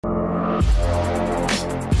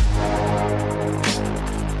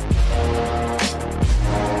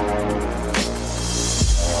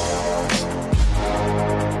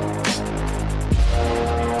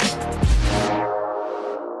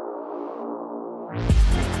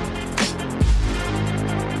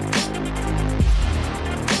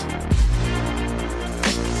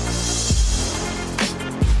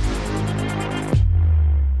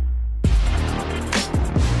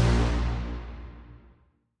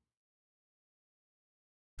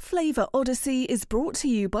Flavor Odyssey is brought to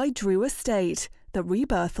you by Drew Estate, the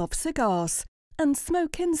rebirth of cigars, and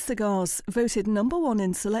Smoke Inn Cigars, voted #1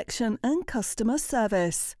 in selection and customer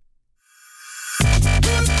service.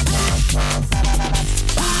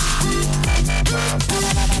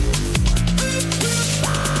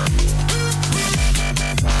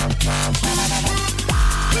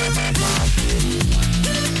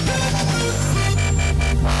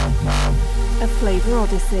 A Flavor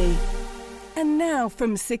Odyssey. And now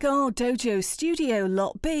from Cigar Dojo Studio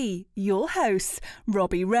Lot B, your hosts,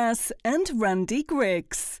 Robby Raz and Randy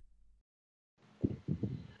Griggs.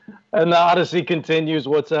 And the Odyssey continues.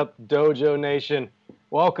 What's up, Dojo Nation?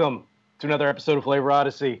 Welcome to another episode of Flavor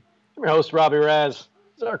Odyssey. I'm your host, Robby Raz.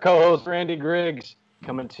 This is our co-host, Randy Griggs,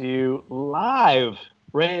 coming to you live.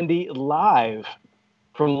 Randy, live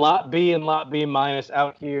from Lot B and Lot B minus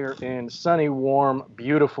out here in sunny, warm,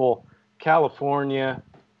 beautiful California.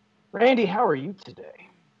 Randy, how are you today?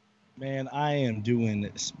 Man, I am doing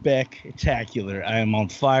spectacular. I am on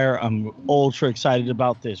fire. I'm ultra excited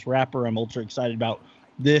about this rapper. I'm ultra excited about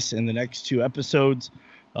this and the next two episodes.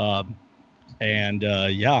 Yeah,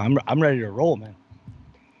 I'm ready to roll, man.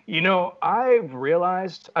 You know, I've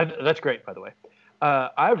realized, that's great, by the way.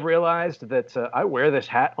 I've realized that I wear this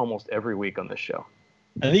hat almost every week on this show.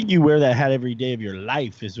 I think you wear that hat every day of your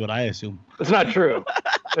life is what I assume. That's not true.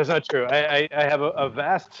 That's not true. I have a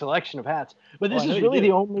vast selection of hats, but this is really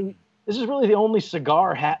the only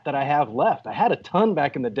cigar hat that I have left. I had a ton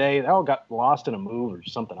back in the day. They all got lost in a move or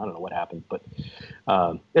something. I don't know what happened, but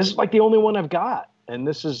this is like the only one I've got. And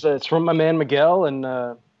this is it's from my man Miguel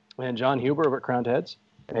and John Huber over at Crowned Heads.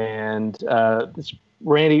 And this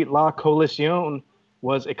Randy La Coalición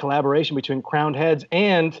was a collaboration between Crowned Heads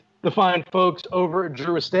and the fine folks over at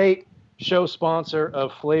Drew Estate, show sponsor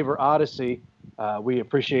of Flavor Odyssey. We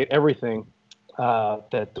appreciate everything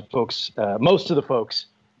that the folks, most of the folks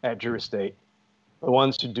at Drew Estate, the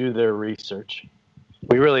ones who do their research.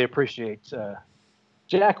 We really appreciate,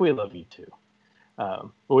 Jack, we love you too.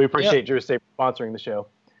 But we appreciate Drew Estate sponsoring the show.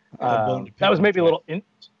 That was maybe a little,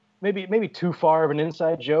 maybe too far of an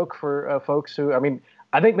inside joke for folks who,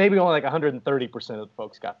 I think maybe only like 130% of the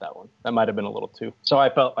folks got that one. That might have been a little too. So I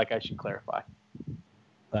felt like I should clarify.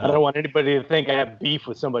 I don't want anybody to think I have beef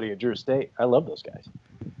with somebody at Drew Estate. I love those guys.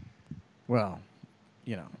 Well,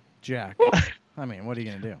 Jack. What are you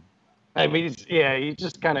going to do? You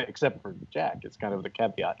just kind of, except for Jack, it's kind of the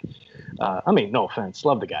caveat. No offense.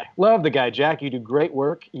 Love the guy. Love the guy, Jack. You do great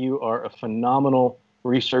work. You are a phenomenal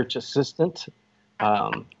research assistant.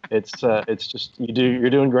 It's just, you're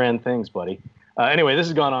doing grand things, buddy. Anyway, this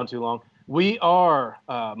has gone on too long. We are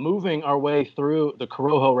moving our way through the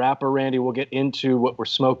Corojo Rapper Randy. We'll get into what we're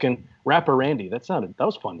smoking. Rapper Randy. That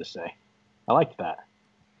was fun to say. I liked that.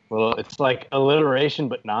 Well, it's like alliteration,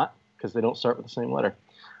 but not, because they don't start with the same letter.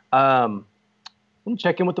 Let me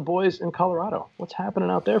check in with the boys in Colorado. What's happening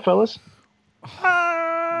out there, fellas?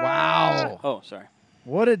 Wow. Oh, sorry.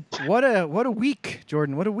 What a week,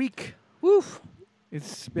 Jordan. What a week. Woof.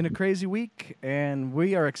 It's been a crazy week, and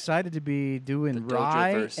we are excited to be doing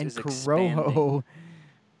Rye and Corojo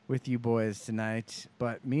with you boys tonight.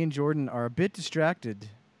 But me and Jordan are a bit distracted.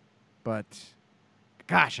 But,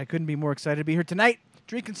 gosh, I couldn't be more excited to be here tonight,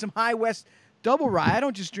 drinking some High West double rye. I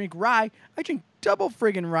don't just drink rye. I drink double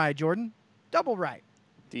friggin' rye, Jordan. Double rye.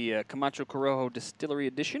 The Camacho Corojo Distillery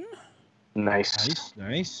Edition. Nice.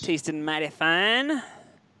 Tasting mighty fine. I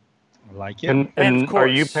like it. And of course, are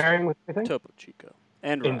you pairing with anything? Topo Chico.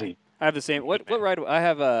 And rye. Indeed. I have the same. What rye do I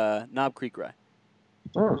have? Knob Creek rye.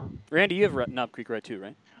 Oh. Randy, you have Knob Creek rye too,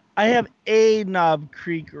 right? I have a Knob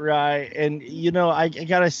Creek rye, and I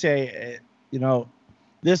gotta say,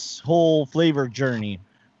 this whole flavor journey,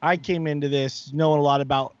 I came into this knowing a lot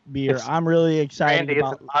about beer. I'm really excited Randy,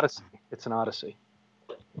 about. It's an odyssey.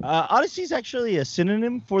 Odyssey is actually a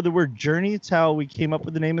synonym for the word journey. It's how we came up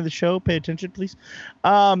with the name of the show. Pay attention, please.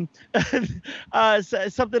 Something I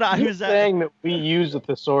was saying that we used a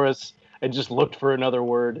thesaurus and just looked for another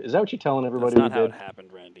word. Is that what you're telling everybody? That's not how it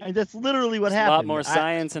happened, Randy. And that's literally what happened. A lot more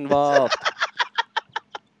science involved.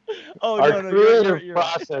 Our creative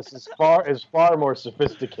process is far more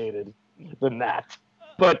sophisticated than that.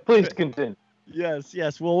 But please continue.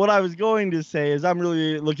 Yes. Well, what I was going to say is I'm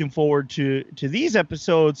really looking forward to these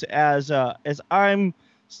episodes as I'm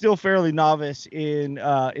still fairly novice in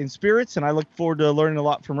spirits, and I look forward to learning a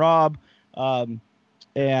lot from Rob. Rob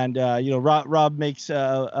makes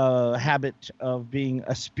a habit of being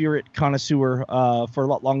a spirit connoisseur for a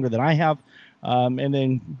lot longer than I have. And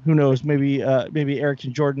then who knows, maybe Eric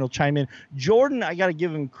and Jordan will chime in. Jordan, I got to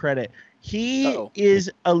give him credit. He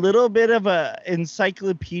is a little bit of a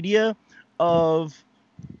encyclopedia of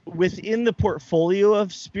within the portfolio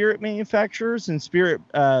of spirit manufacturers and spirit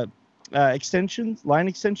line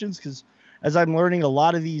extensions, because as I'm learning, a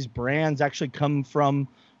lot of these brands actually come from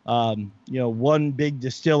one big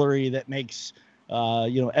distillery that makes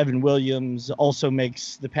Evan Williams, also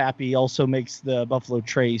makes the Pappy, also makes the Buffalo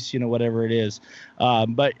Trace, whatever it is.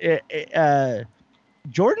 But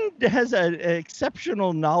Jordan has an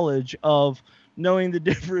exceptional knowledge of knowing the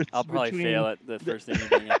difference. I'll probably fail at the first thing you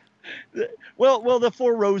bring up. Well, the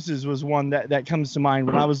Four Roses was one that comes to mind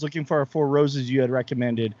when I was looking for our Four Roses you had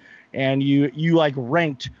recommended, and you like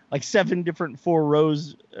ranked like 7 different Four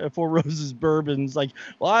Roses bourbons. Like,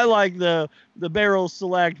 well, I like the barrel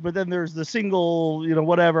select, but then there's the single,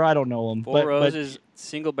 whatever. I don't know them. Four Roses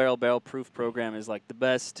single barrel proof program is like the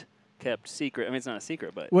best kept secret. I mean, it's not a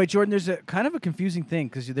secret, but wait, Jordan, there's a kind of a confusing thing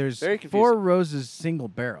because there's Four Roses single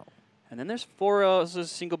barrel. And then there's Four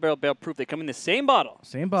Roses single barrel proof. They come in the same bottle.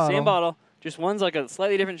 Same bottle. Just one's like a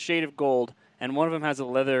slightly different shade of gold, and one of them has a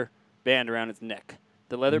leather band around its neck.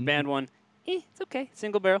 The leather band one, it's okay.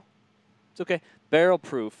 Single barrel. It's okay. Barrel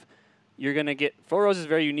proof. You're going to get... Four Roses is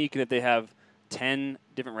very unique in that they have 10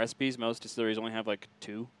 different recipes. Most distilleries only have like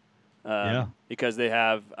 2. Because they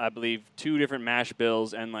have, I believe, 2 different mash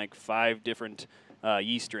bills and like 5 different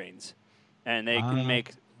yeast strains. And they can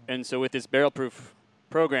make... And so with this barrel proof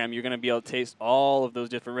program, you're going to be able to taste all of those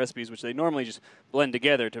different recipes, which they normally just blend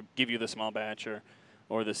together to give you the small batch or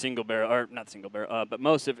the single barrel, or not single barrel, but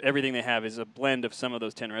most of everything they have is a blend of some of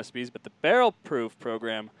those 10 recipes. But the barrel proof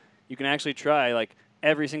program, you can actually try, like,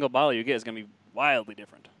 every single bottle you get is going to be wildly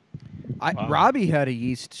different. Robbie had a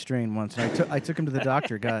yeast strain once, and I took him to the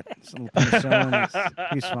doctor, got some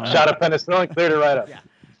penicillin. He's fine. Shot of penicillin, cleared it right up. Yeah.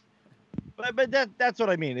 But that's what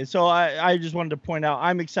I mean. And so I just wanted to point out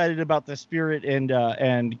I'm excited about the spirit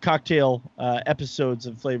and cocktail episodes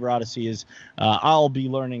of Flavor Odyssey. Is I'll be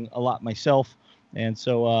learning a lot myself, and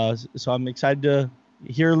so I'm excited to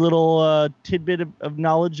hear a little tidbit of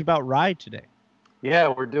knowledge about rye today. Yeah,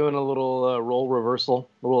 we're doing a little role reversal.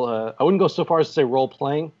 I wouldn't go so far as to say role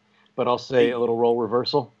playing, but I'll say a little role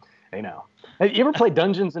reversal. Hey, now, have you ever played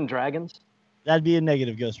Dungeons and Dragons? That'd be a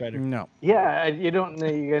negative, Ghost Rider. No. Yeah, you don't know.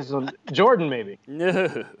 You guys don't. Jordan, maybe.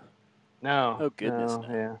 No. No. Oh, goodness. No,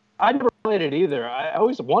 yeah. I never played it either. I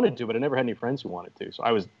always wanted to, but I never had any friends who wanted to. So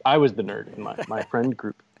I was the nerd in my friend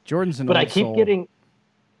group. Jordan's an But old I keep soul. getting.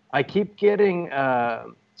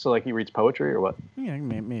 So like he reads poetry or what? Yeah,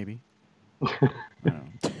 maybe. He's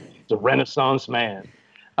a Renaissance man.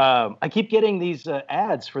 I keep getting these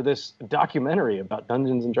ads for this documentary about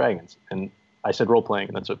Dungeons and Dragons, and I said role playing,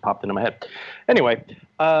 and that's what popped into my head. Anyway,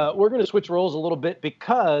 we're going to switch roles a little bit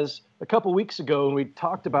because a couple weeks ago when we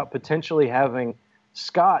talked about potentially having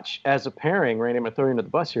Scotch as a pairing, Randy, I'm going to throw you into the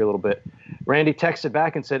bus here a little bit. Randy texted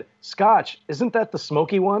back and said, "Scotch, isn't that the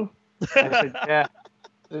smoky one?" I said,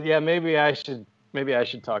 yeah, maybe I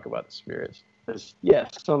should talk about the spirits.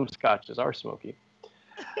 Yes, some scotches are smoky.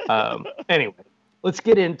 Anyway, let's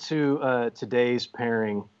get into today's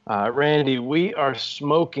pairing. Randy, we are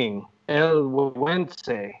smoking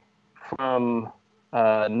Güegüense from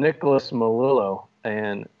Nicholas Melillo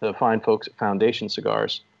and the fine folks at Foundation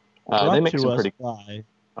Cigars. They make some pretty by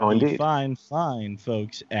indeed. fine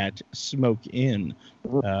folks at Smoke Inn,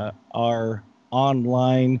 our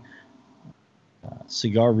online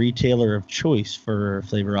cigar retailer of choice for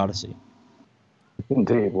Flavor Odyssey.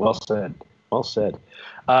 Indeed, well said.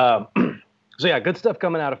 So yeah, good stuff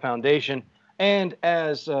coming out of Foundation. And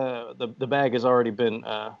as the bag has already been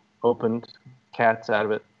opened, cat's out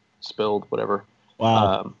of it, spilled, whatever.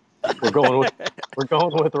 Wow. We're going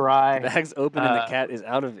with rye. The bag's open and the cat is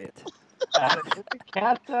out of it.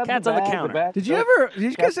 Cat's on the counter. Did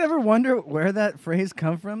you guys ever wonder where that phrase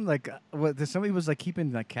come from? Like, somebody was like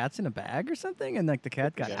keeping like cats in a bag or something, and like the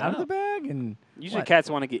cat got out of the bag, and usually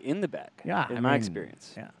cats want to get in the bag. Yeah, in my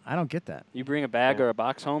experience. Yeah, I don't get that. You bring a bag or a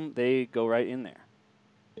box home, they go right in there.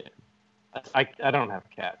 Yeah. I don't have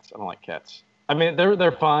cats. I don't like cats. I mean,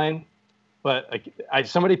 they're fine, but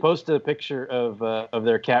somebody posted a picture of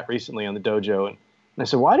their cat recently on the dojo, and I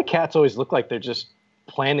said, why do cats always look like they're just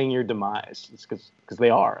planning your demise? It's because they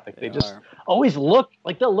are. Like they just always look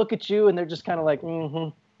like they'll look at you and they're just kind of like,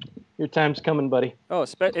 Your time's coming, buddy. Oh,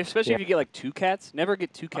 especially if you get like 2 cats. Never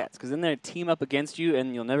get 2 cats, because then they team up against you,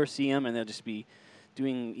 and you'll never see them, and they'll just be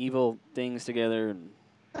doing evil things together. And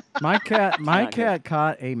My cat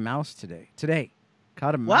caught a mouse today.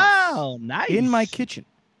 Caught a mouse. Wow, nice. In my kitchen.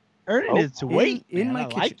 Earning its weight in my I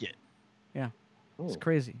kitchen. like it. Yeah, it's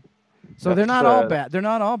crazy. So they're not all bad. They're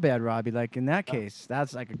not all bad, Robbie. Like in that case,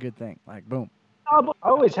 that's like a good thing. Like boom. I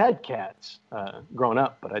always had cats growing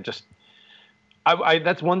up, but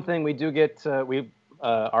that's one thing we do get.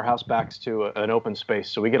 Our house backs to an open space,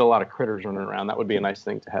 so we get a lot of critters running around. That would be a nice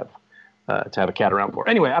thing to have a cat around for.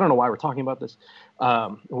 Anyway, I don't know why we're talking about this.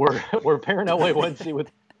 We're pairing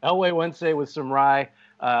Güegüense with some rye.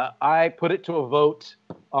 I put it to a vote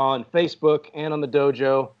on Facebook and on the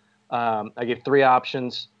dojo. I gave 3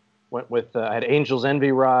 options. Went with I had Angel's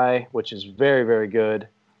Envy rye, which is very, very good.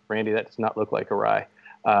 Randy, that does not look like a rye.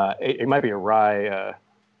 It might be a rye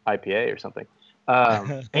IPA or something.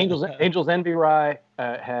 Angel's Envy rye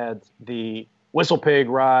had the Whistle Pig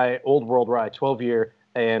rye, Old World rye, 12-year,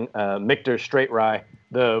 and Michter Straight rye.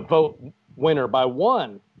 The vote winner by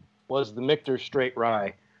 1 was the Michter Straight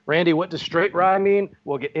rye. Randy, what does straight rye mean?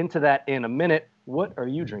 We'll get into that in a minute. What are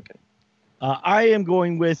you drinking? I am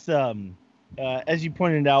going with, as you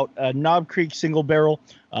pointed out, Knob Creek Single Barrel,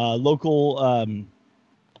 a local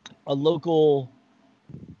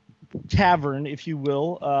tavern, if you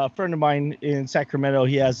will. A friend of mine in Sacramento,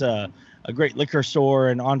 he has a great liquor store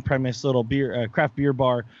and on-premise little craft beer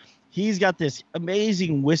bar. He's got this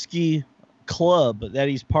amazing whiskey club that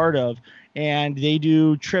he's part of, and they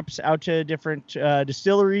do trips out to different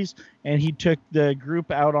distilleries, and he took the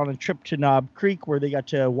group out on a trip to Knob Creek where they got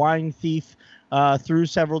to wine thief through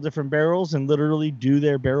several different barrels and literally do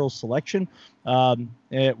their barrel selection,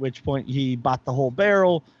 at which point he bought the whole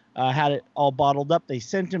barrel, had it all bottled up. They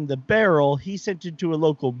sent him the barrel. He sent it to a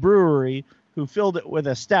local brewery who filled it with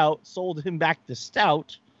a stout, sold him back the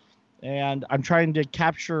stout, and I'm trying to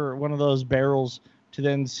capture one of those barrels to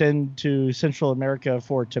then send to Central America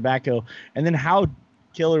for tobacco. And then how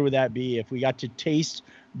killer would that be if we got to taste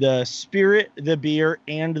the spirit, the beer,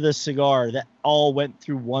 and the cigar that all went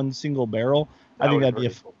through one single barrel? I think that'd be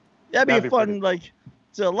a fun, like,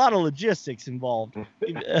 it's a lot of logistics involved.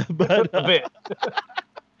 But a bit.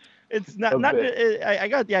 It's not I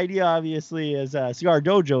got the idea, obviously, as Cigar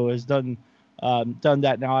Dojo has done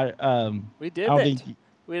that now. We did it.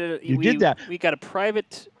 You did that. We got a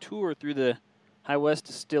private tour through the High West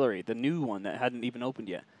Distillery, the new one that hadn't even opened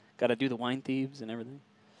yet. Got to do the wine thieves and everything.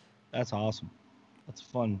 That's awesome. That's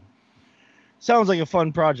fun. Sounds like a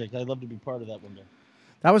fun project. I'd love to be part of that one day.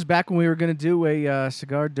 That was back when we were going to do a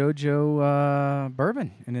Cigar Dojo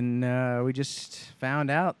bourbon. And then we just found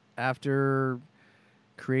out after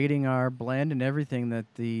creating our blend and everything that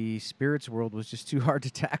the spirits world was just too hard to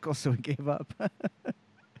tackle, so we gave up.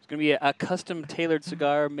 It's going to be a custom tailored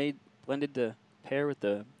cigar blended to pair with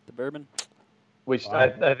the bourbon.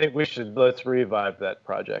 I think let's revive that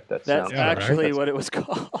project. That's actually what it was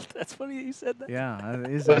called. That's funny you said that. Yeah,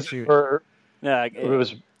 it is actually.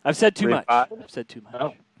 I've said too much.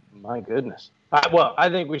 Oh, my goodness. I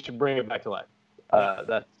think we should bring it back to life.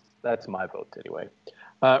 That's my vote anyway.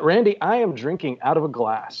 Randy, I am drinking out of a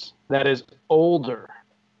glass that is older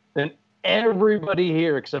than everybody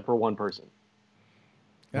here except for one person.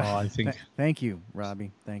 Oh, I think. Thank you,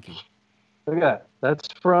 Robbie. Thank you. Look at that. That's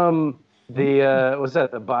from the was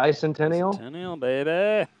that the bicentennial? Bicentennial,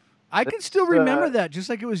 baby. I can still remember that, just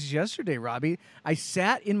like it was yesterday, Robbie. I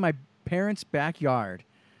sat in my parents' backyard,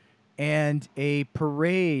 and a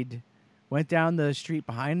parade went down the street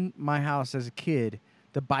behind my house as a kid.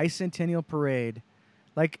 The bicentennial parade,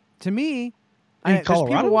 like to me, there's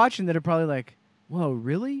people watching that are probably like, "Whoa,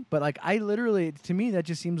 really?" But like, to me, that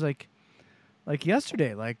just seems like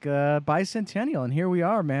yesterday, like bicentennial, and here we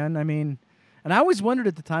are, man. I mean. And I always wondered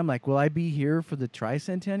at the time, like, will I be here for the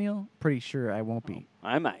tricentennial? Pretty sure I won't be.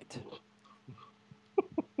 I might.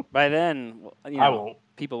 By then, I won't.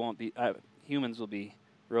 People won't be. Humans will be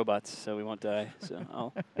robots, so we won't die. So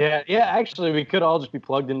I'll. Yeah. Actually, we could all just be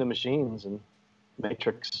plugged into machines and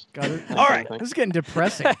Matrix. Got it. All right. This is getting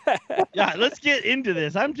depressing. Yeah, let's get into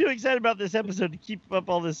this. I'm too excited about this episode to keep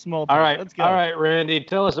up all this small talk. All right. Let's go. All right, Randy,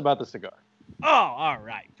 tell us about the cigar. Oh, all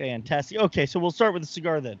right. Fantastic. Okay, so we'll start with the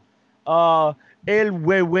cigar then. El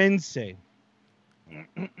Güegüense.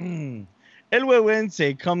 El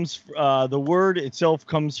Güegüense comes, the word itself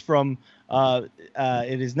comes from,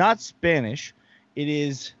 it is not Spanish. It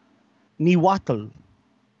is Nahuatl.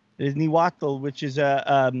 It is Nahuatl, which is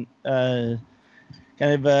a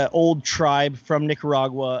kind of an old tribe from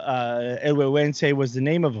Nicaragua. El Güegüense was the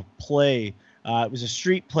name of a play. It was a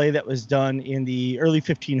street play that was done in the early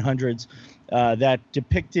 1500s. that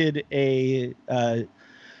depicted an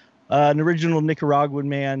original Nicaraguan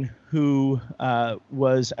man who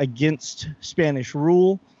was against Spanish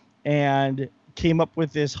rule and came up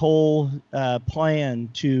with this whole plan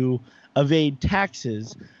to evade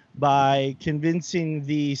taxes by convincing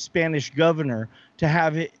the Spanish governor to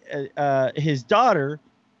have his daughter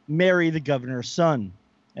marry the governor's son.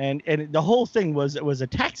 And the whole thing was a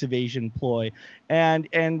tax evasion ploy,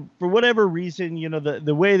 and for whatever reason,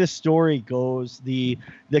 the way the story goes, the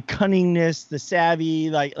cunningness, the savvy,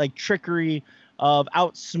 like trickery of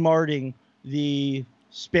outsmarting the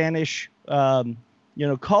Spanish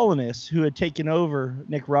colonists who had taken over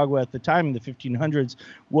Nicaragua at the time in the 1500s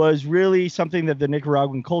was really something that the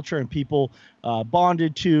Nicaraguan culture and people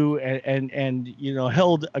bonded to, and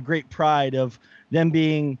held a great pride of them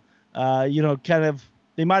being kind of.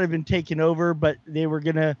 They might have been taken over, but they were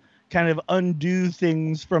going to kind of undo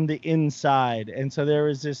things from the inside. And so there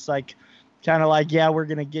was this we're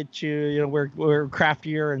going to get you, we're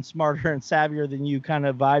craftier and smarter and savvier than you kind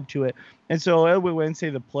of vibe to it. And so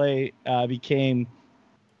Güegüense, the play, became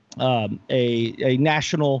a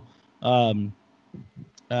national kind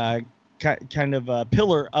of a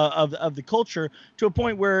pillar of the culture, to a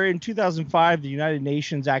point where in 2005, the United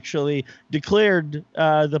Nations actually declared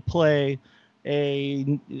the play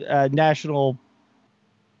a national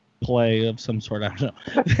play of some sort. I don't know.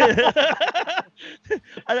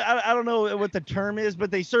 I don't know what the term is,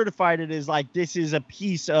 but they certified it as this is a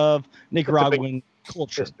piece of Nicaraguan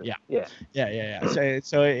culture. Yeah.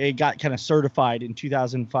 So it got kind of certified in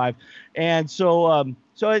 2005, and so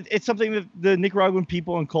it's something that the Nicaraguan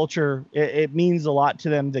people and culture, it means a lot to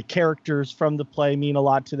them. The characters from the play mean a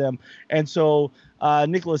lot to them, and so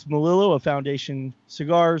Nicholas Melillo of Foundation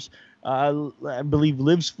Cigars, I believe,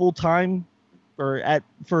 lives full time, or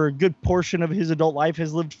for a good portion of his adult life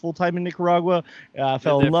has lived full time in Nicaragua.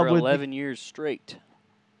 Fell in love with 11 years straight.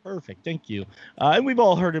 Perfect, thank you. And we've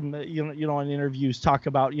all heard him, in interviews talk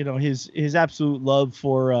about his absolute love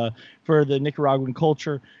for the Nicaraguan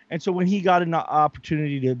culture. And so when he got an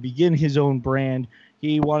opportunity to begin his own brand,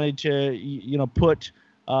 he wanted to put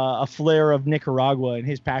a flair of Nicaragua and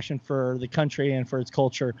his passion for the country and for its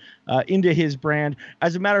culture into his brand.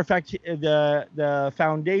 As a matter of fact, the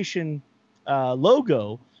foundation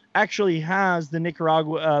logo actually has the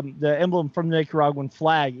Nicaragua, the emblem from the Nicaraguan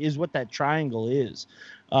flag is what that triangle is.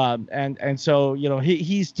 And so,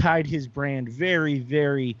 he's tied his brand very,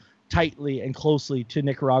 very tightly and closely to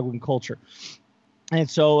Nicaraguan culture. And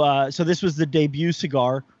so this was the debut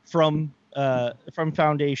cigar from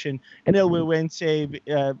Foundation, and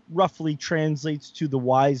Güegüense roughly translates to the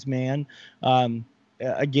wise man,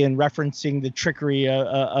 again referencing the trickery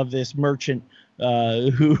of this merchant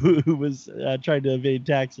who was trying to evade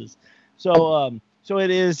taxes. So it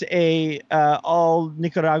is a all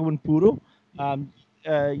Nicaraguan puro,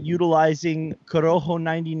 utilizing Corojo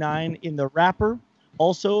 99 in the wrapper,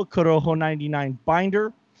 also Corojo 99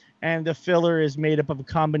 binder. And the filler is made up of a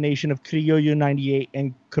combination of Criollo 98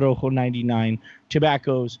 and Corojo 99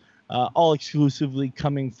 tobaccos, all exclusively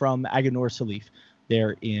coming from Aganorsa leaf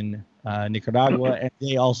there in Nicaragua. And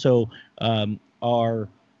they also are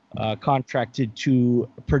contracted to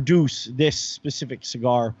produce this specific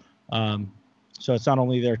cigar. So it's not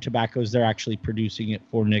only their tobaccos, they're actually producing it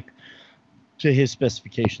for Nick to his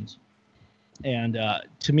specifications. And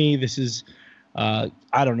to me, this is...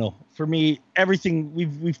 I don't know. For me, everything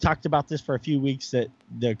we've talked about this for a few weeks, that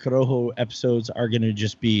the Corojo episodes are going to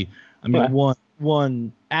just be,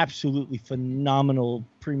 one absolutely phenomenal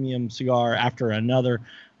premium cigar after another.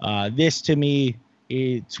 This to me,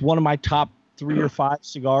 it's one of my top 3 or 5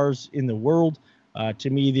 cigars in the world. To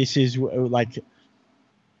me, this is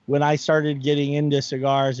when I started getting into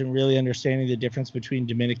cigars and really understanding the difference between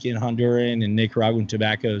Dominican, Honduran, and Nicaraguan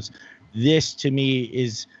tobaccos. This to me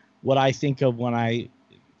is what I think of when I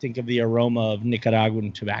think of the aroma of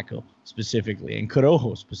Nicaraguan tobacco specifically, and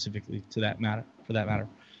Corojo specifically for that matter.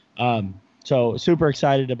 So super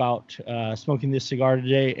excited about smoking this cigar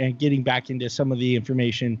today and getting back into some of the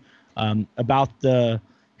information about the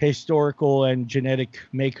historical and genetic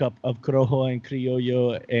makeup of Corojo and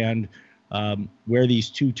Criollo, and where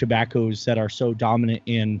these two tobaccos that are so dominant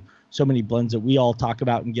in so many blends that we all talk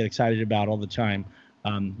about and get excited about all the time,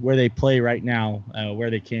 where they play right now, where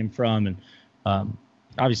they came from. And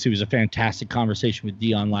obviously it was a fantastic conversation with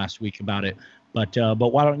Dion last week about it. But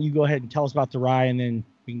why don't you go ahead and tell us about the rye, and then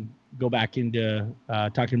we can go back into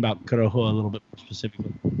talking about Corojo a little bit more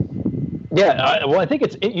specifically. Yeah, well, I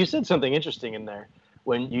think you said something interesting in there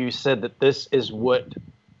when you said that this is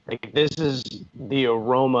this is the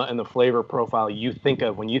aroma and the flavor profile you think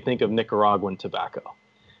of when you think of Nicaraguan tobacco.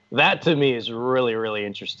 That to me is really, really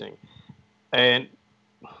interesting. And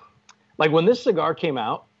like when this cigar came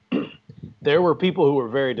out, there were people who were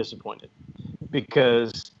very disappointed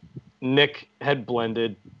because Nick had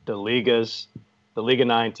blended the Ligas, the Liga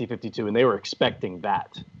 9 T52, and they were expecting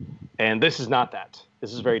that. And this is not that.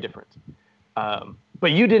 This is very different.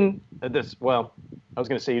 But you didn't, I was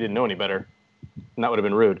going to say you didn't know any better, and that would have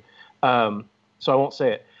been rude. So I won't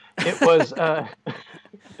say it. It was,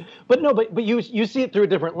 but you see it through a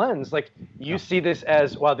different lens. Like you see this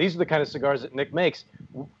as, wow, these are the kind of cigars that Nick makes.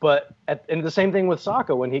 But and the same thing with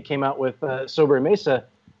Saka when he came out with Sobre Mesa.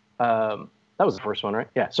 That was the first one, right?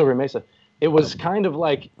 Yeah, Sobre Mesa. It was kind of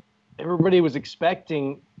like everybody was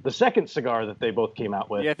expecting the second cigar that they both came out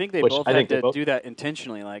with. Yeah, I think they both had to do that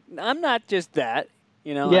intentionally. Like, I'm not just that,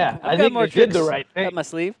 you know. Yeah, I've got more they tricks did the right thing up my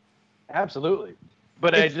sleeve. Absolutely.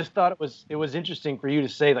 But I just thought it was interesting for you to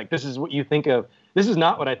say, like, this is what you think of. This is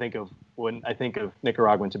not what I think of when I think of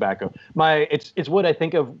Nicaraguan tobacco. It's what I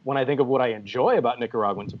think of when I think of what I enjoy about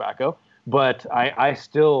Nicaraguan tobacco. But I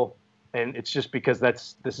still, and it's just because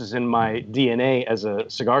this is in my DNA as a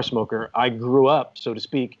cigar smoker. I grew up, so to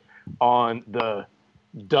speak, on the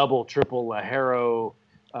double, triple Lajero,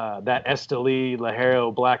 that Esteli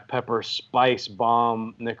Lajero black pepper spice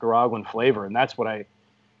bomb Nicaraguan flavor, and that's what I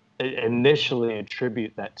initially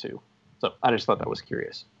attribute that to. So I just thought that was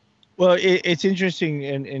curious. Well, it's interesting,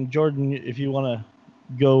 and Jordan, if you want to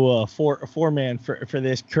go four-man for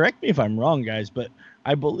this, correct me if I'm wrong, guys, but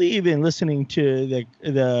I believe in listening to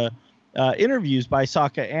the interviews by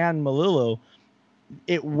Saka and Melillo,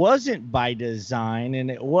 it wasn't by design and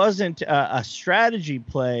it wasn't a strategy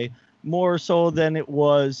play more so than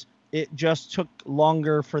it just took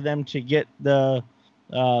longer for them to get the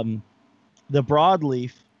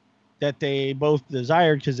broadleaf that they both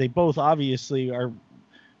desired, because they both obviously are,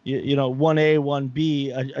 1A,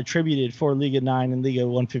 1B attributed for Liga 9 and Liga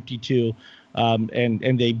 152.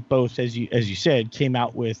 And they both, as you said, came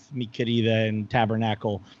out with Mi Querida and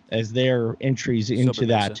Tabernacle as their entries into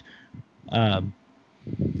that.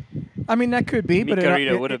 I mean, that could be, but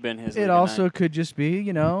it would have been his. It also could just be,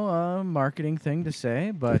 a marketing thing to say.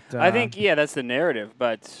 But I think, that's the narrative.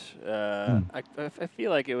 But I feel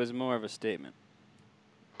like it was more of a statement.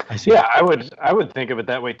 I see. Yeah, I would think of it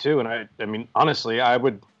that way too. And I mean, honestly,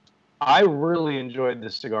 I really enjoyed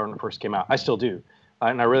this cigar when it first came out. I still do,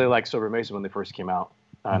 and I really liked Sobre Mesa when they first came out,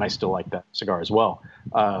 and I still like that cigar as well.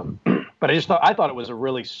 But I thought it was a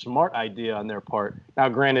really smart idea on their part. Now,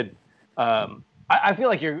 granted. I feel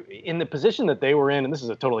like you're in the position that they were in, and this is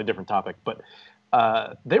a totally different topic, but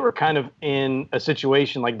they were kind of in a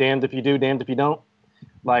situation like damned if you do, damned if you don't.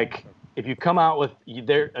 Like, if you come out with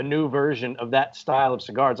a new version of that style of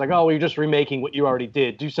cigar, it's like, oh, well, you're just remaking what you already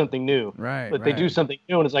did. Do something new. Right. But they do something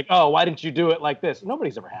new, and it's like, oh, why didn't you do it like this?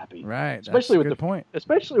 Nobody's ever happy. Right. Especially That's with a good point.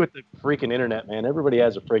 Especially with the freaking internet, man. Everybody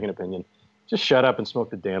has a freaking opinion. Just shut up and smoke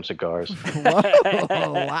the damn cigars.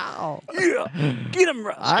 Whoa, wow. Yeah. Get him,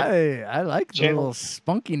 Rob. I like the little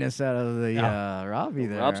spunkiness out of the Robby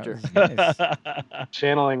there. Lobster. Nice.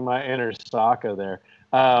 Channeling my inner Saka there.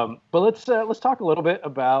 But let's talk a little bit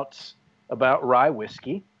about rye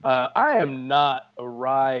whiskey. I am not a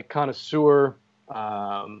rye connoisseur.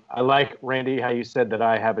 I like, Randy, how you said that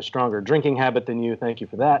I have a stronger drinking habit than you. Thank you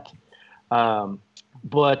for that.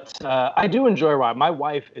 But I do enjoy rye. My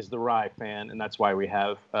wife is the rye fan, and that's why we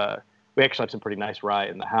actually have some pretty nice rye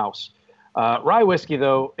in the house. Rye whiskey,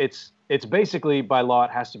 though, it's basically by law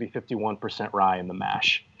it has to be 51% rye in the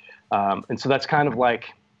mash, and so that's kind of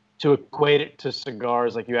like, to equate it to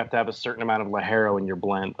cigars, like you have to have a certain amount of Lajero in your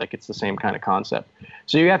blend. Like it's the same kind of concept.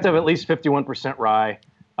 So you have to have at least 51% rye,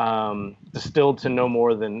 distilled to no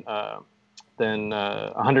more than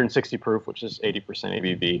 160 proof, which is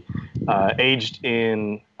 80% ABV, aged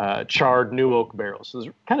in charred new oak barrels. So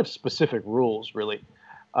there's kind of specific rules, really.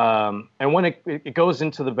 And when it goes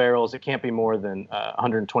into the barrels, it can't be more than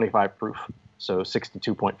 125 proof, so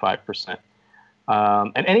 62.5%.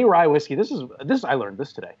 And any rye whiskey, this I learned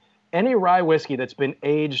this today. Any rye whiskey that's been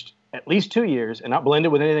aged at least 2 years and not blended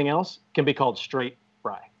with anything else can be called straight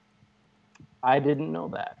rye. I didn't know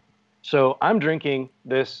that. So I'm drinking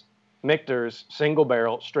this Michter's single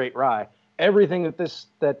barrel straight rye. Everything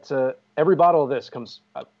every bottle of this comes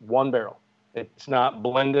one barrel. It's not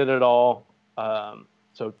blended at all.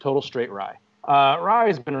 So total straight rye. Rye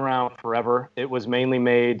has been around forever. It was mainly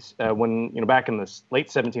made back in the late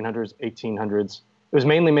 1700s, 1800s. It was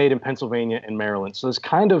mainly made in Pennsylvania and Maryland. So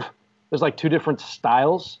there's like two different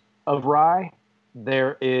styles of rye.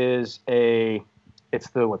 There is the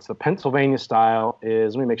Pennsylvania style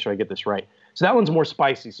is, let me make sure I get this right. So that one's more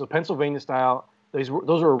spicy. So Pennsylvania style, those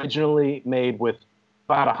were originally made with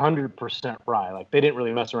about 100% rye. Like they didn't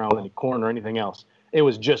really mess around with any corn or anything else. it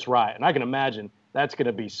was just rye. And I can imagine that's going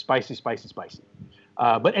to be spicy, spicy, spicy.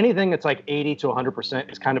 But anything that's like 80 to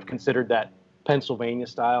 100% is kind of considered that Pennsylvania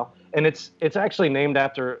style. And it's actually named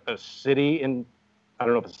after a city in, I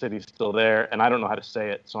don't know if the city's still there, and I don't know how to say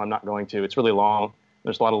it, so I'm not going to. It's really long.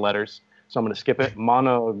 There's a lot of letters, so I'm going to skip it.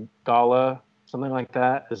 Monongahela, something like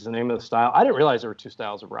that is the name of the style. I didn't realize there were 2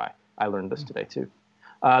 styles of rye. I learned this today too.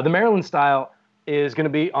 The Maryland style is going to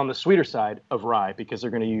be on the sweeter side of rye because they're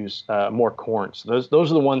going to use more corn. So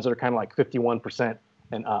those are the ones that are kind of like 51%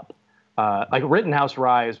 and up. Like Rittenhouse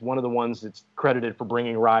rye is one of the ones that's credited for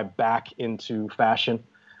bringing rye back into fashion.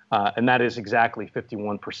 And that is exactly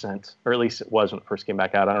 51%, or at least it was when it first came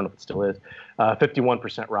back out. I don't know if it still is.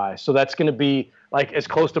 51% rye. So that's going to be like as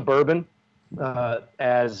close to bourbon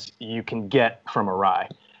as you can get from a rye.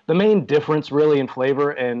 The main difference really in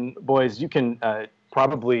flavor, and boys, you can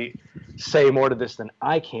probably say more to this than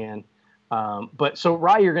I can. But so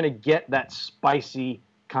rye, you're going to get that spicy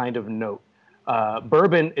kind of note.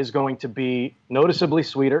 Bourbon is going to be noticeably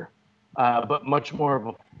sweeter, but much more of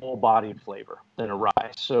a full-bodied flavor than a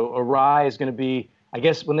rye. So a rye is going to be, I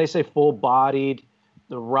guess when they say full-bodied,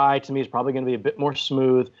 the rye to me is probably going to be a bit more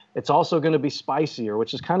smooth. It's also going to be spicier,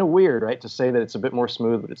 which is kind of weird, right? To say that it's a bit more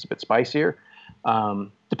smooth, but it's a bit spicier,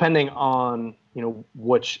 depending on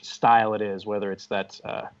which style it is, whether it's that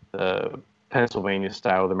the Pennsylvania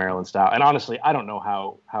style or the Maryland style. And honestly, I don't know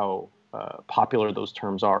how popular those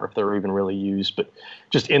terms are, if they're even really used. But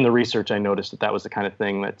just in the research, I noticed that was the kind of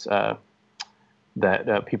thing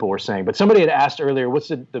that people were saying. But somebody had asked earlier, what's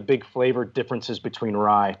the big flavor differences between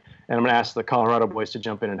rye? And I'm going to ask the Colorado boys to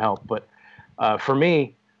jump in and help. But for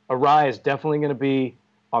me, a rye is definitely going to be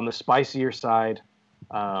on the spicier side.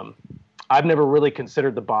 I've never really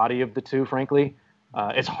considered the body of the two, frankly.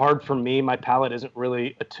 It's hard for me. My palate isn't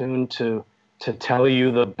really attuned to tell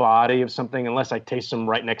you the body of something unless I taste them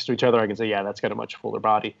right next to each other. I can say, yeah, that's got a much fuller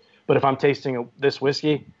body. But if I'm tasting this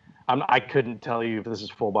whiskey, I couldn't tell you if this is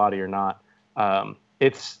full body or not.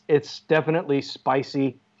 It's definitely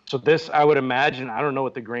spicy. So this, I would imagine, I don't know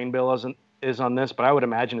what the grain bill is on this, but I would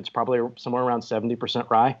imagine it's probably somewhere around 70%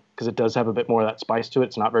 rye because it does have a bit more of that spice to it.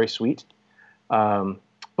 It's not very sweet. But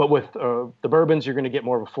with the bourbons, you're going to get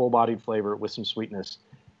more of a full-bodied flavor with some sweetness.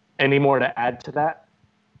 Any more to add to that?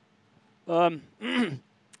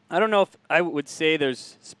 I don't know if I would say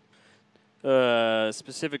there's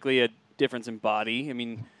specifically a difference in body. I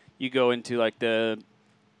mean, you go into like the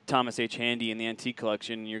Thomas H. Handy in the antique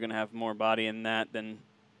collection, you're going to have more body in that than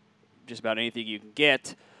just about anything you can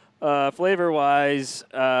get. Flavor-wise,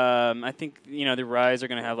 I think, the ryes are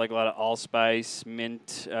going to have like a lot of allspice,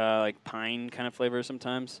 mint, like pine kind of flavor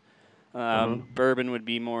sometimes. Bourbon would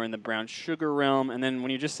be more in the brown sugar realm. And then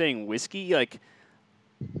when you're just saying whiskey, like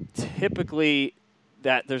typically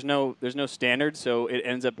that there's no standard, so it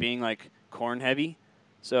ends up being like corn heavy.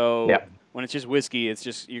 So when it's just whiskey, it's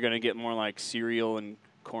just you're going to get more like cereal and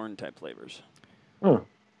corn type flavors.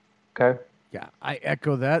 Okay. Yeah, I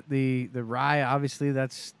echo that. The rye, obviously,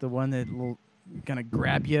 that's the one that will kind of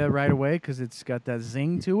grab you right away because it's got that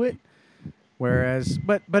zing to it. Whereas,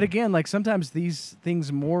 but again, like sometimes these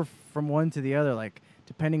things morph from one to the other, like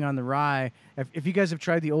depending on the rye. If you guys have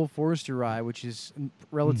tried the Old Forester rye, which is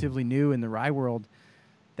relatively new in the rye world,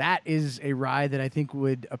 that is a rye that I think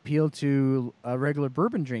would appeal to a regular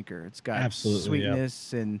bourbon drinker. It's got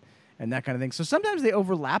sweetness and that kind of thing. So sometimes they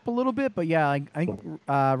overlap a little bit, but yeah, I think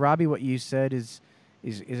Robbie, what you said is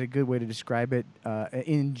a good way to describe it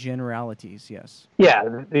in generalities. Yes.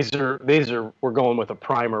 Yeah, these are. We're going with a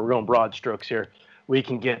primer. We're going broad strokes here. We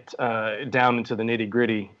can get down into the nitty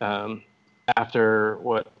gritty after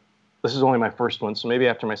what. This is only my first one, so maybe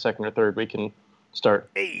after my second or third, we can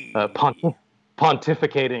start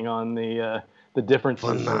pontificating on the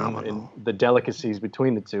differences in the delicacies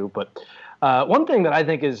between the two. But one thing that I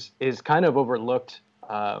think is kind of overlooked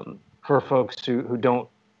for folks who don't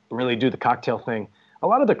really do the cocktail thing, a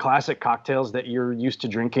lot of the classic cocktails that you're used to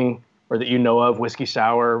drinking or that you know of, whiskey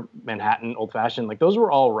sour, Manhattan, old fashioned, like those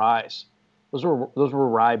were all ryes. Those were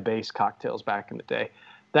rye-based cocktails back in the day.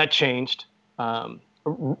 That changed.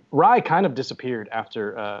 Rye kind of disappeared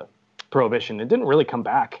after Prohibition. It didn't really come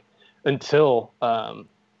back until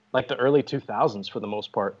like the early 2000s for the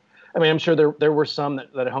most part. I mean, I'm sure there were some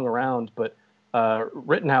that hung around, but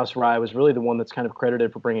Rittenhouse rye was really the one that's kind of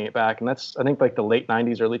credited for bringing it back. And that's, I think, like the late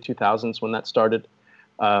 90s, early 2000s when that started.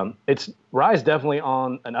 Rye is definitely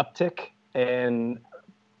on an uptick. And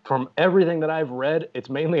from everything that I've read, it's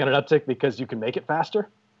mainly on an uptick because you can make it faster.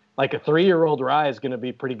 Like a 3-year-old rye is going to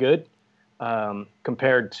be pretty good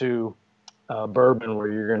compared to bourbon, where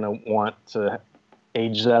you're going to want to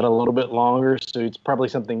age that a little bit longer. So it's probably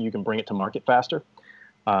something you can bring it to market faster.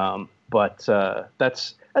 But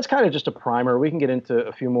that's kind of just a primer. We can get into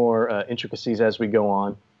a few more intricacies as we go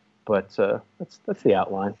on, but that's the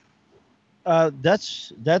outline.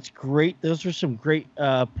 That's great. Those are some great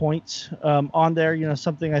points on there. You know,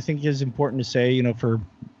 something I think is important to say, you know, for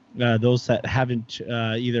those that haven't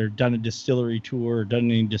either done a distillery tour or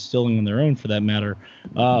done any distilling on their own, for that matter.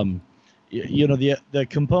 You know, the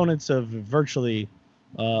components of virtually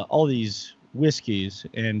all these whiskeys,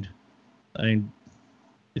 and I mean,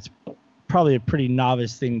 it's probably a pretty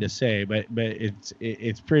novice thing to say, but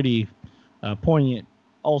it's pretty poignant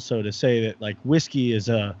also to say that, like, whiskey is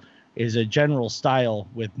a general style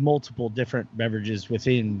with multiple different beverages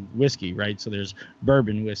within whiskey, right? So there's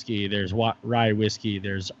bourbon whiskey, there's rye whiskey,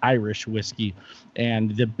 there's Irish whiskey,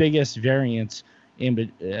 and the biggest variance in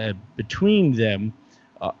between them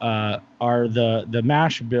are the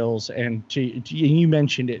mash bills. And you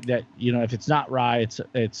mentioned it, that, you know, if it's not rye,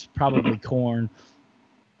 it's probably corn.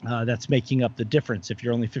 That's making up the difference. If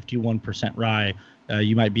you're only 51% rye,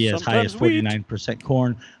 you might be as high as 49%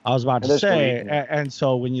 corn. I was about to say, and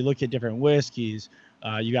so when you look at different whiskeys,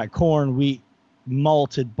 you got corn, wheat,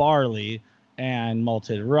 malted barley, and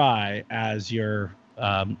malted rye as your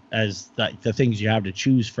as the things you have to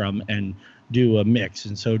choose from and do a mix.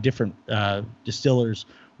 And so different distillers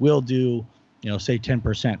will do, you know, say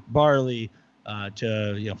 10% barley,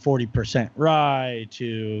 to, you know, 40% rye, to,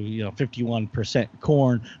 you know, 51%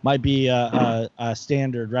 corn might be a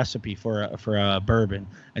standard recipe for a bourbon.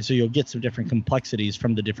 And so you'll get some different complexities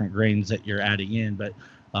from the different grains that you're adding in. But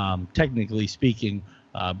technically speaking,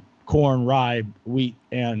 corn, rye, wheat,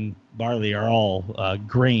 and barley are all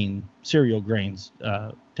cereal grains,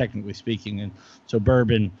 technically speaking. And so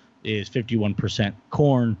bourbon is 51%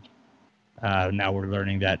 corn. Now we're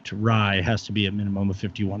learning that rye has to be a minimum of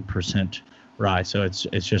 51% rye. So it's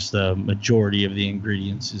just the majority of the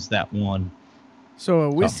ingredients is that one. So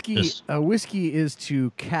a whiskey is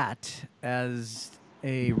to cat as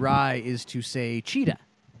a rye is to, say, cheetah.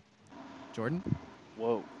 Jordan?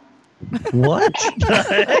 Whoa. What?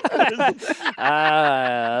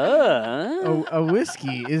 A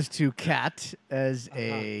whiskey is to cat as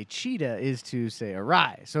a cheetah is to, say, a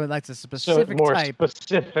rye. So that's a specific type.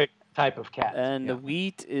 Specific type of cat. And the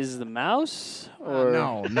wheat is the mouse? Or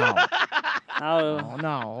no. How?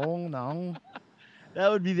 No. That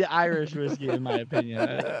would be the Irish whiskey, in my opinion.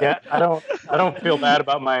 Yeah, I don't feel bad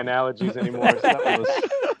about my analogies anymore. So that was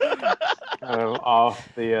kind of off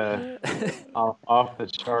the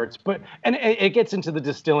charts. But it gets into the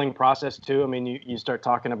distilling process too. I mean, you start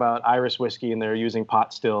talking about Irish whiskey, and they're using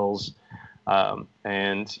pot stills,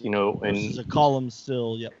 and, you know, and this is a column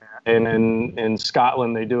still. Yep. And in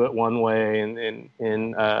Scotland they do it one way, and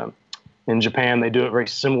in Japan they do it very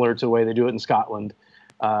similar to the way they do it in Scotland.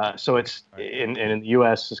 So it's in the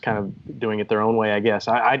U.S. is kind of doing it their own way, I guess.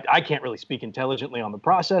 I can't really speak intelligently on the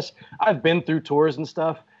process. I've been through tours and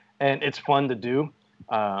stuff, and it's fun to do.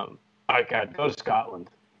 I'd go to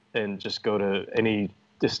Scotland and just go to any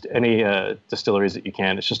distilleries that you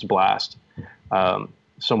can. It's just a blast.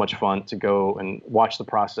 So much fun to go and watch the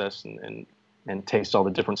process and taste all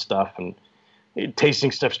the different stuff, and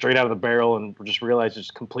tasting stuff straight out of the barrel, and just realize it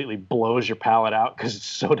just completely blows your palate out because it's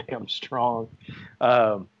so damn strong.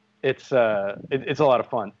 It's a lot of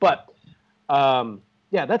fun. But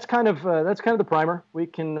yeah, that's kind of the primer. We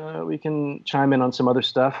can chime in on some other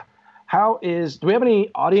stuff. Do we have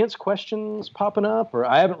any audience questions popping up? Or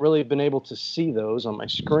I haven't really been able to see those on my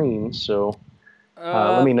screen, so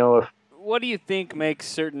let me know if. What do you think makes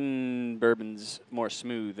certain bourbons more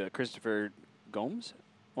smooth? Christopher Gomes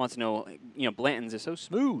wants to know, you know, Blanton's is so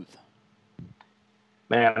smooth.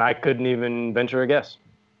 Man, I couldn't even venture a guess.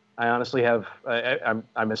 I honestly have.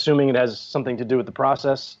 I'm assuming it has something to do with the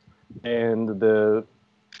process and the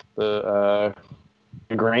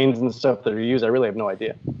grains and stuff that are used. I really have no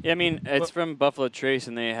idea. Yeah, I mean, it's from Buffalo Trace,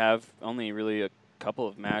 and they have only really a couple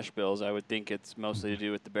of mash bills. I would think it's mostly to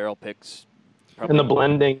do with the barrel picks. And the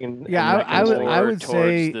blending, and yeah, I would towards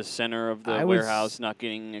say the center of the warehouse not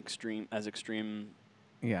getting extreme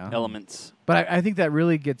elements. But I think that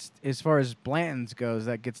really gets, as far as Blanton's goes,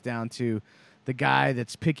 that gets down to the guy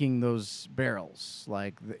that's picking those barrels.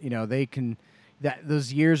 Like, you know, they can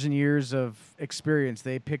those years and years of experience,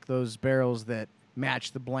 they pick those barrels that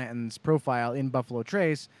match the Blanton's profile in Buffalo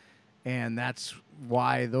Trace, and that's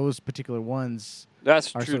why those particular ones.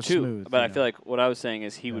 That's are true so too, smooth, but I feel like what I was saying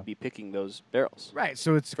is he would be picking those barrels. Right,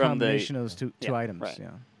 so it's a combination of those two items. Right.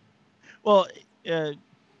 Yeah. Well,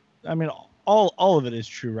 I mean, all of it is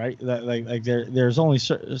true, right? That, like there's only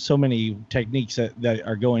so many techniques that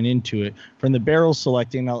are going into it. From the barrel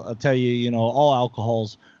selecting, I'll tell you, you know, all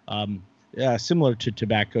alcohols, similar to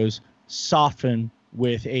tobaccos, soften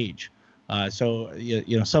with age. So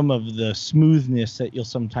some of the smoothness that you'll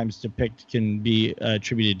sometimes depict can be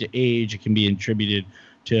attributed to age. It can be attributed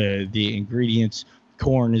to the ingredients.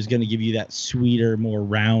 Corn is going to give you that sweeter, more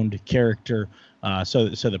round character. So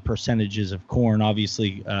the percentages of corn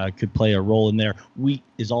obviously could play a role in there. Wheat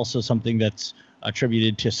is also something that's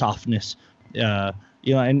attributed to softness.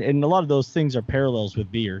 And a lot of those things are parallels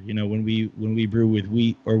with beer. When we brew with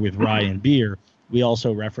wheat or with rye and beer, we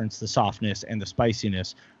also reference the softness and the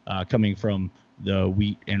spiciness coming from the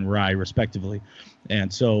wheat and rye, respectively.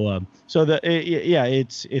 And so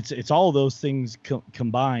it's all those things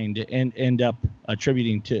combined and end up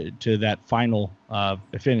attributing to that final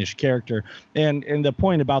finished character. And the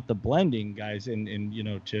point about the blending, guys, and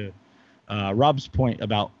to Rob's point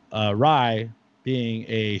about rye being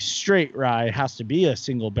a straight rye has to be a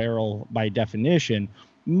single barrel by definition.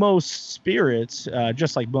 Most spirits,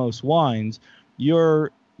 just like most wines, you're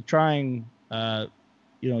trying,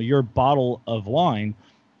 your bottle of wine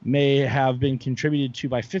may have been contributed to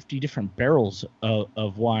by 50 different barrels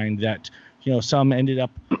of wine that, some ended up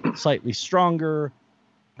slightly stronger.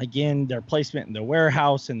 Again, their placement in the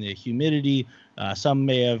warehouse and the humidity, some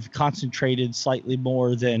may have concentrated slightly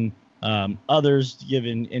more than others,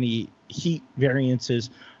 given any heat variances.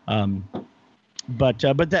 But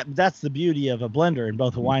that's the beauty of a blender in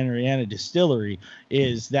both a winery and a distillery,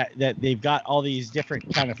 is that they've got all these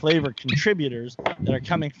different kind of flavor contributors that are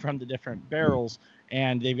coming from the different barrels,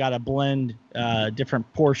 and they've got to blend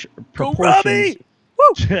different proportions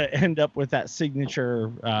to end up with that signature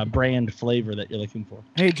brand flavor that you're looking for.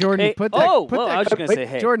 Hey, Jordan, I was just gonna say,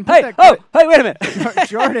 hey, Jordan, hey, wait a minute,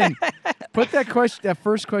 Jordan, put that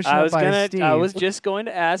first question up by Steve. I was just going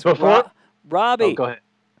to ask Oh, Robbie. go ahead.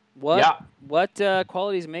 What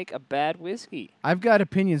qualities make a bad whiskey? I've got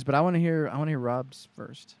opinions, but I want to hear Rob's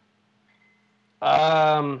first.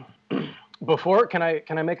 Before, can I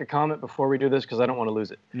make a comment before we do this, because I don't want to lose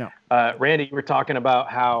it? No. Randy, you were talking about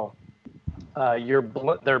how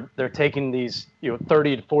they're taking these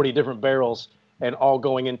 30 to 40 different barrels and all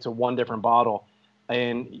going into one different bottle,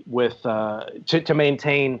 and with to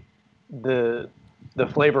maintain the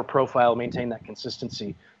flavor profile, maintain that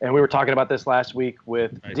consistency. And we were talking about this last week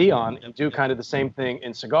with Dion, and do kind of the same thing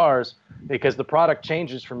in cigars, because the product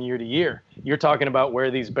changes from year to year. You're talking about where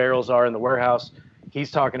these barrels are in the warehouse. He's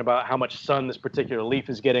talking about how much sun this particular leaf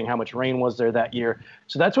is getting, how much rain was there that year.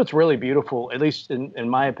 So that's what's really beautiful, at least in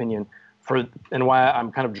my opinion, and why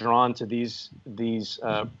I'm kind of drawn to these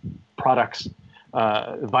products,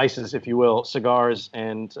 vices, if you will, cigars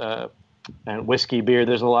and whiskey, beer.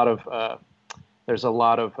 There's a lot of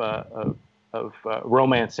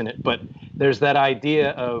romance in it, but there's that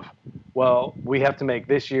idea of, well, we have to make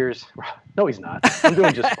this year's. No, he's not. I'm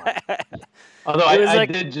doing just fine. Although I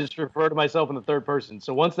did just refer to myself in the third person.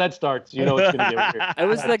 So once that starts, it's going to get weird. It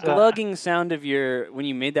was the glugging sound of when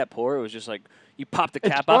you made that pour. It was just like you popped the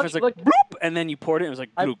cap off. It's like bloop, and then you poured it. It was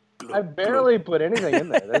like glug, glug, I barely put anything in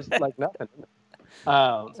there. There's like nothing in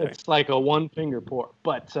there. It's like a one-finger pour,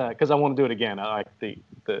 but because I want to do it again, I like the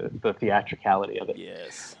theatricality of it.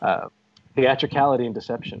 Yes. Theatricality and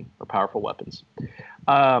deception are powerful weapons.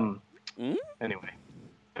 Anyway,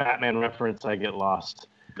 Batman reference, I get lost.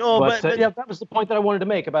 No, but that was the point that I wanted to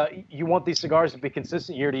make about you want these cigars to be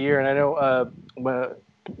consistent year to year, and I know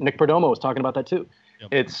Nick Perdomo was talking about that too. Yep.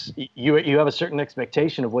 It's you have a certain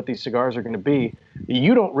expectation of what these cigars are going to be.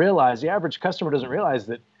 You don't realize, the average customer doesn't realize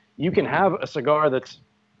that you can have a cigar that's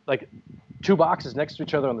like two boxes next to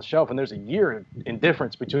each other on the shelf, and there's a year in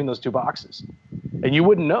difference between those two boxes, and you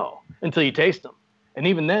wouldn't know until you taste them. And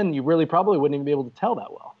even then, you really probably wouldn't even be able to tell that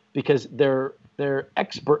well, because they're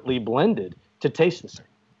expertly blended to taste the same.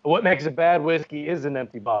 What makes a bad whiskey is an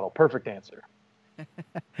empty bottle. Perfect answer.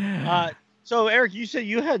 So, Eric, you said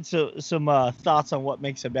you had some thoughts on what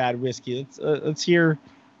makes a bad whiskey. Let's hear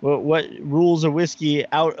what rules a whiskey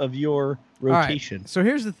out of your rotation. Right. So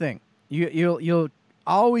here's the thing: you'll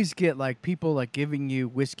always get like people like giving you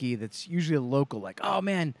whiskey that's usually local. Like, oh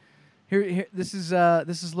man, here this is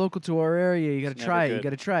local to our area. You got to try it. You got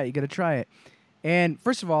to try it. You got to try it. And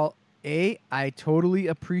first of all, I totally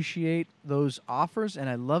appreciate those offers, and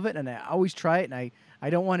I love it, and I always try it, and I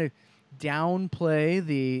don't want to downplay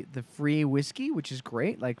the free whiskey, which is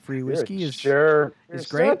great. Like, free whiskey is great.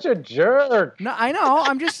 Such a jerk. No, I know.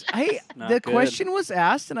 I'm just the good. question was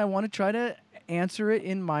asked, and I want to try to answer it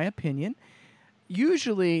in my opinion.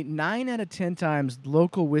 Usually, 9 out of 10 times,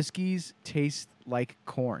 local whiskeys taste like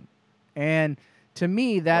corn, and to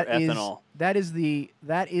me, that is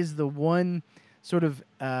the one sort of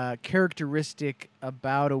characteristic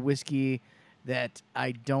about a whiskey that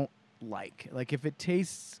I don't like. Like, if it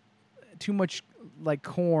tastes too much like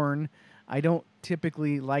corn, I don't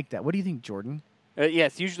typically like that. What do you think, Jordan? Yeah,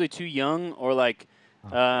 it's usually too young, or like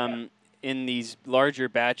in these larger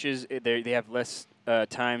batches, they have less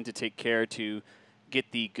time to take care to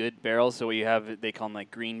get the good barrels. So you have, they call them like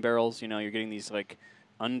green barrels. You're getting these like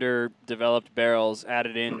underdeveloped barrels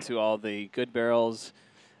added into all the good barrels,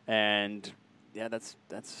 and yeah, that's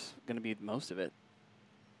going to be most of it.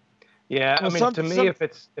 Yeah, well, I mean, to me,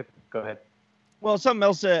 go ahead. Well, something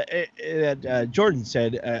else that Jordan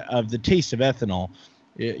said of the taste of ethanol,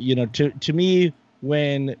 to me,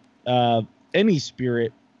 when any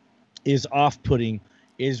spirit is off-putting,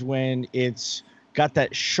 is when it's got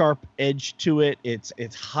that sharp edge to it.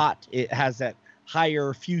 It's hot. It has that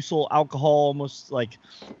higher fusel alcohol, almost like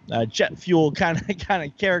jet fuel kind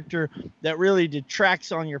of character that really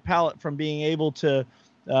detracts on your palate from being able to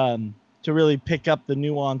really pick up the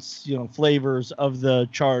nuance, flavors of the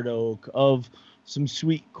charred oak, of some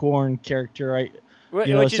sweet corn character.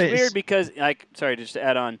 Which is weird because, like, sorry, just to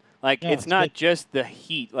add on, like, it's not just the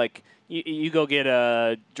heat. Like, you go get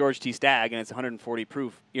a George T. Stagg and it's 140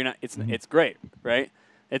 proof. It's great, right?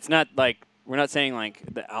 It's not like, we're not saying like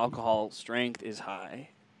the alcohol strength is high,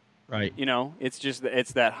 right? It's just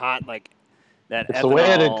it's that hot, like that it's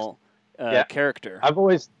ethanol character. I've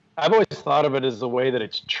always thought of it as the way that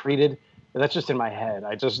it's treated. That's just in my head.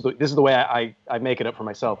 This is the way I make it up for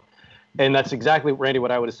myself. And that's exactly, Randy,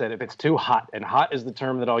 what I would have said. If it's too hot, and hot is the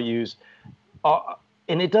term that I'll use,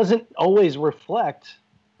 and it doesn't always reflect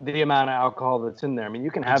the amount of alcohol that's in there. I mean,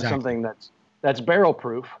 you can have something that's barrel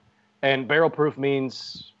proof, and barrel proof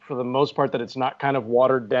means, for the most part, that it's not kind of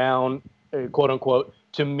watered down, quote unquote,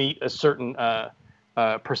 to meet a certain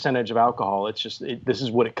percentage of alcohol. It's just this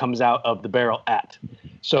is what it comes out of the barrel at.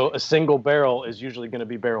 So a single barrel is usually going to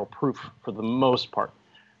be barrel proof for the most part.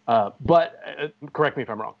 But correct me if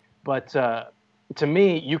I'm wrong. But to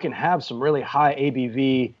me, you can have some really high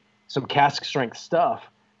ABV, some cask strength stuff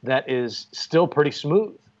that is still pretty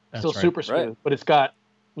smooth, super smooth. But it's got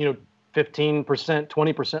 15%,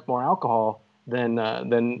 20% more alcohol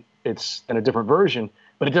than it's in a different version.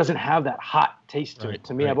 But it doesn't have that hot taste to it.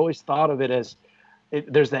 To me, I've always thought of it as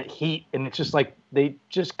there's that heat, and it's just like it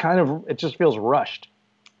just feels rushed.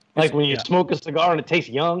 Like when you smoke a cigar and it tastes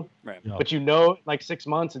young, but like 6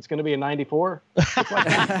 months it's going to be a 94.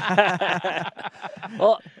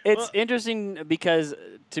 Well, it's interesting because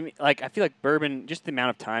to me, like, I feel like bourbon, just the amount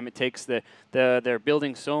of time it takes, they're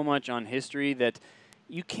building so much on history that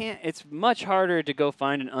you can't. It's much harder to go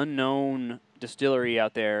find an unknown distillery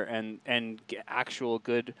out there and get actual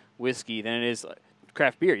good whiskey than it is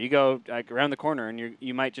craft beer. You go like around the corner and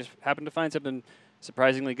you might just happen to find something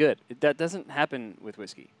surprisingly good. That doesn't happen with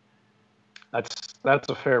whiskey. That's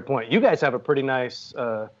a fair point. You guys have a pretty nice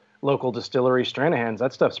local distillery, Stranahan's.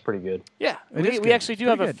 That stuff's pretty good. Yeah, we actually do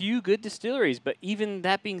have a few good distilleries, but even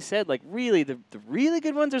that being said, like really the really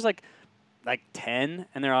good ones, there's like 10,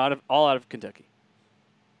 and they're all out of Kentucky.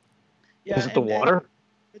 Yeah, is it the water?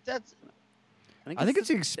 I think it's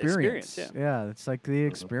the experience. Yeah, it's like the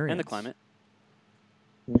experience and the climate.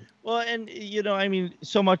 Well, and I mean,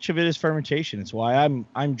 so much of it is fermentation. It's why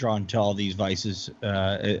I'm drawn to all these vices,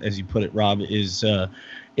 as you put it, Rob. Is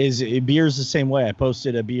beer's the same way. I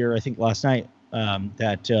posted a beer I think last night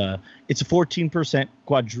that it's a 14%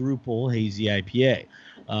 quadruple hazy IPA.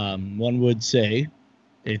 One would say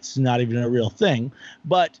it's not even a real thing,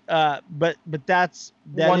 but one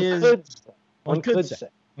could say.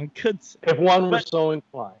 If one were so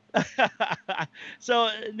inclined. So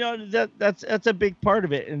no, that's a big part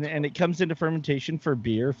of it, and it comes into fermentation for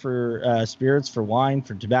beer, for spirits, for wine,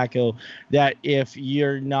 for tobacco. That if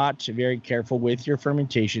you're not very careful with your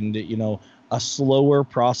fermentation, that a slower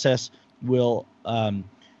process will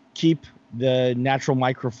keep the natural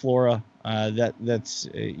microflora that's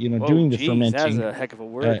doing the fermenting. That's a heck of a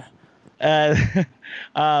word.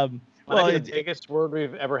 Well, it's the biggest word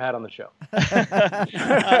we've ever had on the show. There's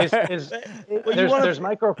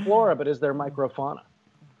microflora, but is there microfauna?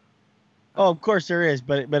 Oh, of course there is,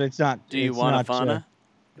 but it's not. Do you want a fauna?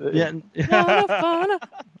 Yeah. Fauna.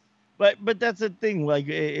 But that's the thing, like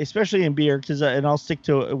especially in beer, and I'll stick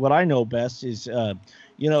to what I know best is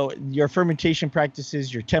your fermentation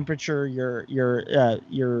practices, your temperature,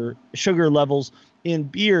 your sugar levels in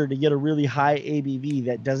beer to get a really high ABV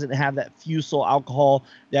that doesn't have that fusel alcohol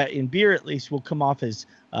that in beer at least will come off as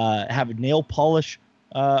have a nail polish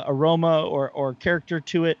aroma or character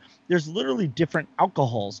to it. There's literally different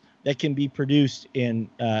alcohols that can be produced in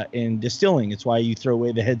distilling. It's why you throw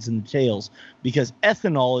away the heads and the tails, because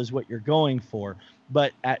ethanol is what you're going for.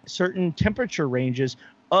 But at certain temperature ranges,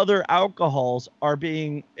 other alcohols are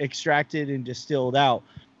being extracted and distilled out.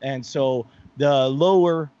 And so The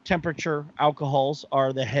lower temperature alcohols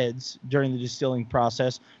are the heads during the distilling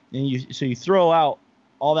process, and you throw out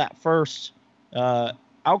all that first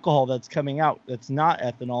alcohol that's coming out that's not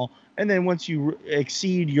ethanol, and then once you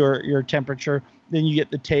exceed your temperature, then you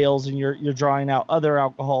get the tails, and you're drawing out other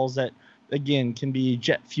alcohols that again can be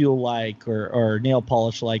jet fuel like or nail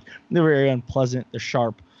polish like. They're very unpleasant. They're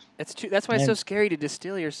sharp. That's true. That's why it's so scary to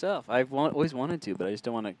distill yourself. I've always wanted to, but I just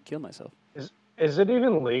don't want to kill myself. Is it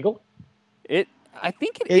even legal? I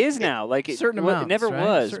think it is now. Like certain amounts, it never right?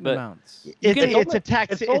 was, certain but amounts.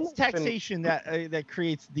 It's taxation that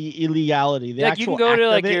creates the illegality. The like actual you can go to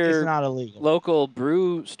like your not illegal. local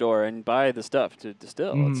brew store and buy the stuff to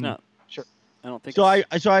distill. Mm. It's not. Sure. I don't think.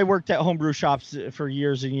 So I worked at homebrew shops for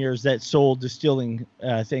years and years that sold distilling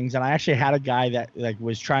things, and I actually had a guy that like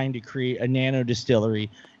was trying to create a nano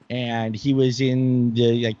distillery, and he was in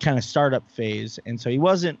the like kind of startup phase, and so he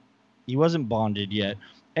wasn't bonded yet.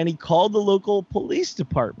 And he called the local police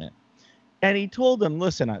department, and he told them,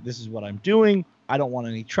 listen, this is what I'm doing. I don't want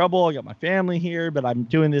any trouble. I got my family here, but I'm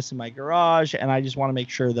doing this in my garage, and I just want to make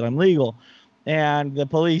sure that I'm legal. And the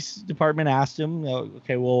police department asked him,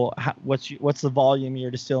 okay, well, what's the volume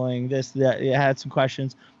you're distilling? This, that. It had some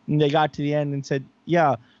questions, and they got to the end and said,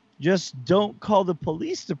 yeah, just don't call the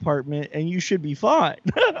police department, and you should be fine.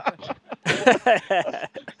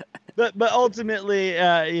 But ultimately,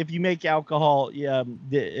 if you make alcohol,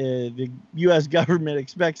 the U.S. government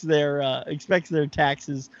expects their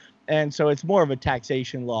taxes, and so it's more of a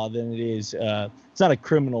taxation law than it is. It's not a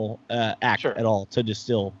criminal act at all to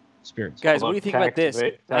distill spirits. Guys, what do you think about this?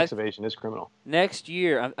 Tax evasion is criminal. Next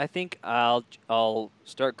year, I think I'll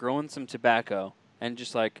start growing some tobacco and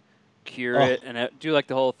just like cure it and do like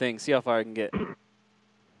the whole thing. See how far I can get.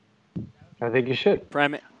 I think you should.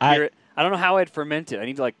 Prime it, cure it. I don't know how I'd ferment it. I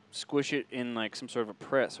need to like squish it in like some sort of a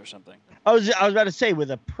press or something. I was about to say,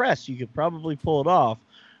 with a press, you could probably pull it off.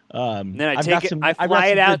 Then I take it, I fly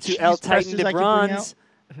it out to El Titan de Bronze,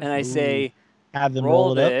 and I say, have them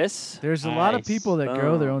roll it this. There's a lot of people that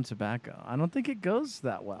grow their own tobacco. I don't think it goes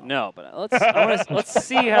that well. No, but let's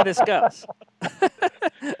see how this goes.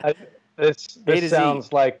 This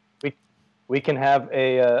sounds like we can have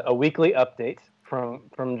a weekly update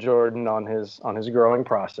from Jordan on his growing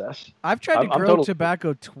process. I've tried to grow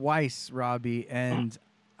tobacco twice, Robbie, and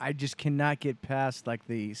I just cannot get past like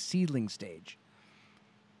the seedling stage.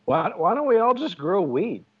 Why don't we all just grow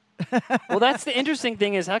weed? Well, that's the interesting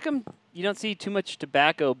thing is how come you don't see too much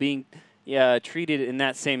tobacco being treated in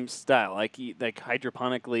that same style, like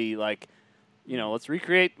hydroponically, like let's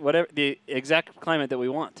recreate whatever the exact climate that we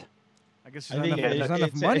want. I guess there's not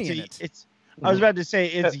enough money in it. I was about to say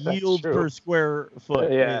its yield per square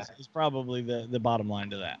foot is probably the bottom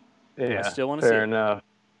line to that. Yeah, I still want to see. Fair enough.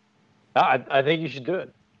 I think you should do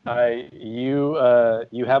it.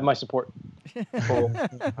 You have my support.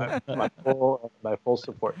 My full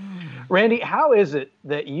support. Randy, how is it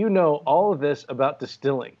that you know all of this about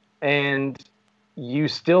distilling and you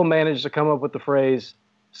still manage to come up with the phrase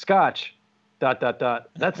Scotch ... That's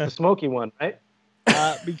the smoky one, right?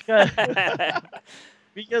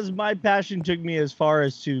 Because my passion took me as far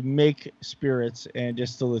as to make spirits and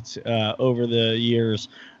distillates over the years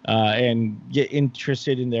and get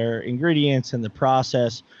interested in their ingredients and the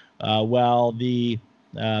process, while the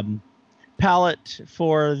palate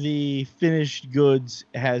for the finished goods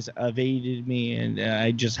has evaded me, and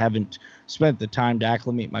I just haven't spent the time to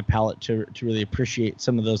acclimate my palate to really appreciate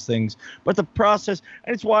some of those things. But the process,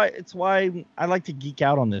 and it's why I like to geek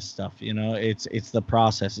out on this stuff. It's the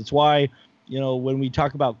process. It's why, when we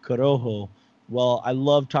talk about Corojo, well, I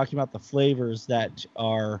love talking about the flavors that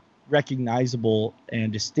are recognizable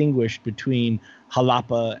and distinguished between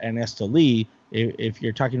Jalapa and Esteli. If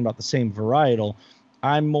you're talking about the same varietal,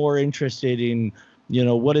 I'm more interested in,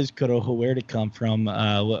 what is Corojo, where did it come from?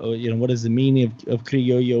 What is the meaning of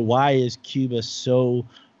Criollo? Why is Cuba so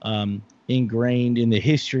ingrained in the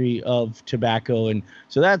history of tobacco? And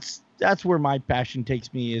so that's where my passion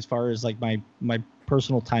takes me as far as like my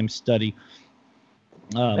personal time study,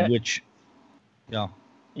 which,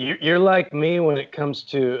 You're like me when it comes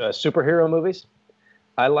to superhero movies.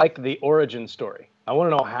 I like the origin story. I want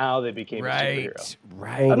to know how they became a superhero.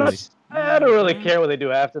 Right. I don't really care what they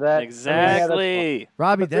do after that. Exactly.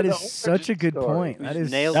 Robbie, that is such a good point.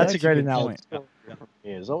 That's a great analogy.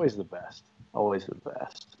 It's always the best. Always the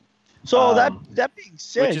best. So that being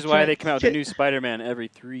said, which is why they come out with a new Spider-Man every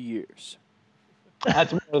 3 years.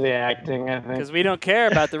 That's more the acting, I think. Because we don't care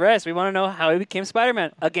about the rest. We want to know how he became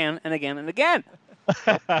Spider-Man again and again and again.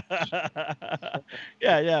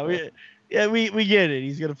 We get it.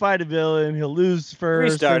 He's gonna fight a villain. He'll lose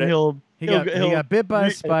first. Restart and it. He got bit by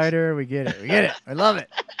a spider. We get it. I love it.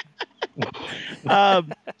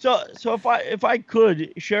 So if I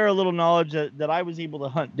could share a little knowledge that I was able to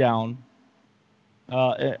hunt down,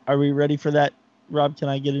 are we ready for that, Rob? Can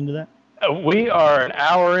I get into that? We are an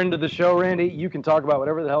hour into the show, Randy. You can talk about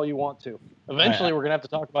whatever the hell you want to. Eventually, we're gonna have to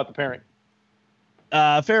talk about the pairing.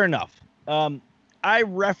 Fair enough. I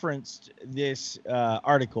referenced this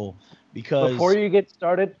article because before you get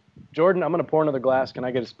started, Jordan, I'm gonna pour another glass. Can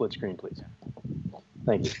I get a split screen, please?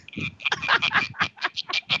 Thank you.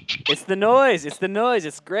 It's the noise. It's the noise.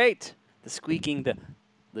 It's great. The squeaking.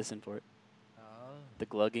 Listen for it. The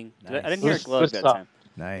glugging. Nice. I didn't hear a glug that time.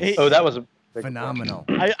 Nice. Hey, Oh, that was phenomenal.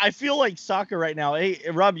 I feel like soccer right now. Hey,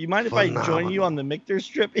 Rob, you mind if I join you on the Michter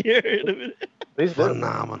strip here in a minute? Please do.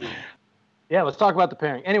 Phenomenal. Yeah, let's talk about the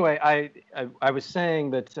pairing. Anyway, I was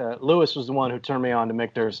saying that Lewis was the one who turned me on to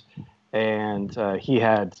Michter's, and he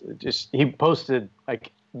posted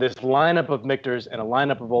like this lineup of Michter's and a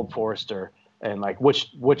lineup of Old Forester, and like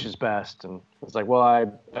which is best. And I was like, well, I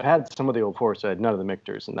had some of the Old Forester, I had none of the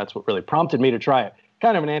Michter's, and that's what really prompted me to try it.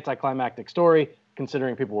 Kind of an anticlimactic story,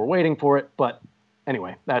 considering people were waiting for it, but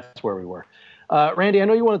anyway, that's where we were. Randy, I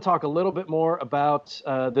know you want to talk a little bit more about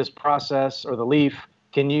this process or the leaf.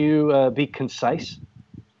 Can you be concise?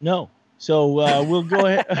 No. So we'll go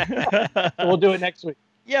ahead. We'll do it next week.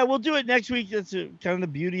 Yeah, we'll do it next week. That's kind of the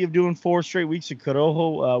beauty of doing 4 straight weeks of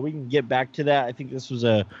Corojo. We can get back to that. I think this was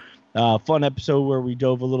a fun episode where we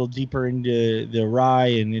dove a little deeper into the rye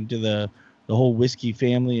and into the whole whiskey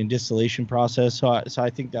family and distillation process. So I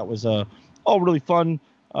think that was all really fun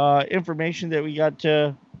information that we got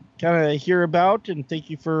to kind of hear about. And thank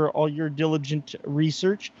you for all your diligent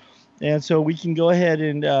research. And so we can go ahead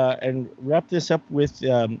and wrap this up with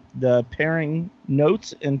the pairing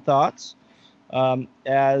notes and thoughts.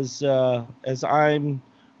 As I'm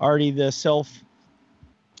already the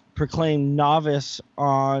self-proclaimed novice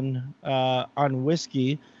on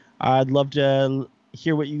whiskey, I'd love to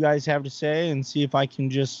hear what you guys have to say and see if I can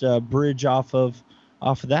just bridge off of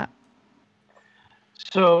that.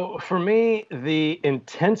 So for me, the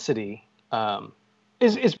intensity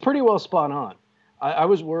is pretty well spot on. I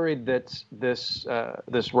was worried that this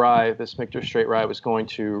rye, this Michter Straight Rye, was going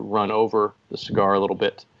to run over the cigar a little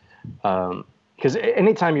bit. Because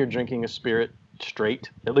anytime you're drinking a spirit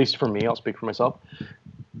straight, at least for me, I'll speak for myself,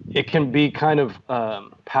 it can be kind of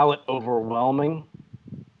palate overwhelming,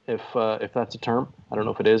 if that's a term. I don't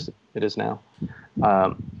know if it is. It is now.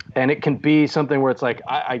 And it can be something where it's like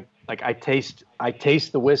I taste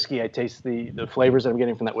the whiskey, I taste the flavors that I'm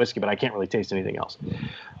getting from that whiskey, but I can't really taste anything else.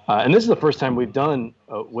 And this is the first time we've done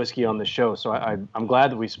whiskey on this show, so I'm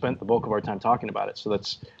glad that we spent the bulk of our time talking about it. So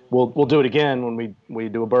we'll do it again when we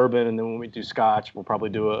do a bourbon, and then when we do Scotch, we'll probably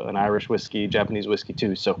do an Irish whiskey, Japanese whiskey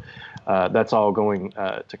too. So that's all going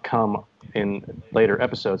to come in later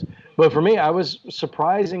episodes. But for me, I was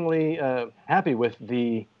surprisingly happy with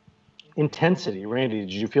the intensity. Randy,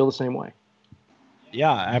 did you feel the same way?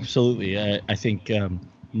 Yeah, absolutely. I think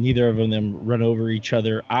neither of them run over each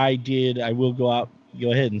other. I will go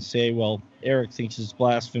ahead and say, well, Eric thinks it's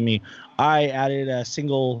blasphemy. I added a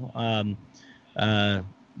single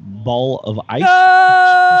ball of ice to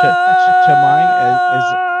mine.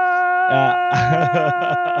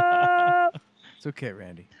 It's okay,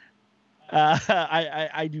 Randy.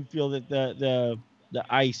 I do feel that the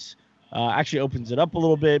ice actually opens it up a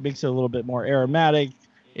little bit, makes it a little bit more aromatic.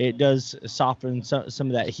 It does soften some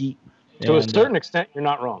of that heat. To a certain extent, you're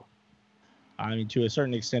not wrong. I mean, to a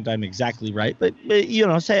certain extent, I'm exactly right. But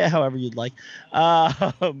say it however you'd like.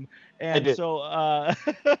 So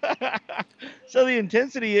so the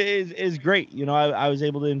intensity is great. I was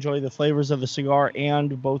able to enjoy the flavors of the cigar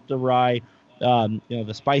and both the rye,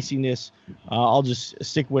 the spiciness. I'll just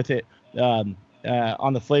stick with it. On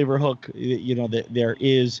the flavor hook, that there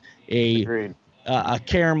is a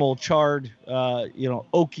caramel charred,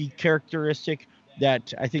 oaky characteristic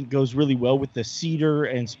that I think goes really well with the cedar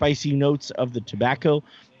and spicy notes of the tobacco.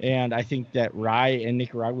 And I think that rye and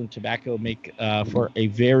Nicaraguan tobacco make for a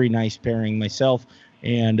very nice pairing myself.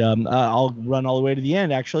 And I'll run all the way to the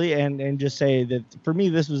end, actually, and just say that for me,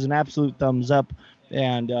 this was an absolute thumbs up.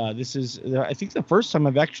 And this is, I think, the first time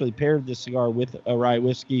I've actually paired this cigar with a rye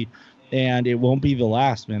whiskey, and it won't be the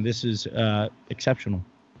last, man. This is exceptional.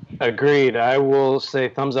 Agreed. I will say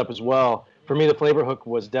thumbs up as well. For me, the flavor hook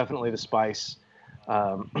was definitely the spice.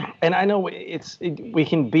 And I know we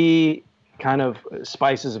can be kind of,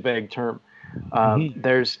 spice is a vague term.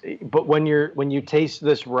 But when you taste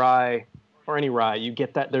this rye or any rye, you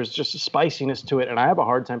get that there's just a spiciness to it, and I have a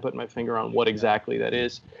hard time putting my finger on what exactly that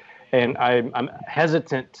is. And I'm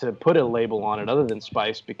hesitant to put a label on it other than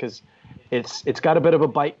spice, because it's got a bit of a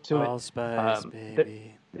bite to it. Allspice,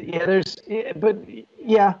 baby. there's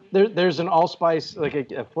an allspice, like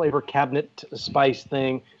a flavor cabinet spice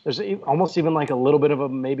thing. There's almost even like a little bit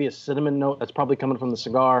of maybe a cinnamon note that's probably coming from the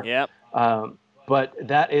cigar. Yep. But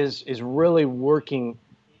that is really working.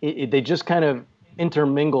 They just kind of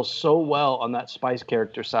intermingle so well on that spice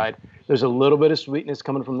character side. There's a little bit of sweetness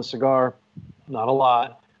coming from the cigar, not a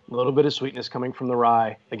lot. A little bit of sweetness coming from the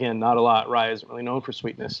rye. Again, not a lot. Rye isn't really known for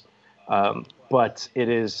sweetness. But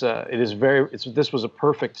this was a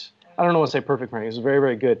perfect, I don't know what to say perfect pairing. It was very,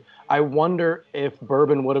 very good. I wonder if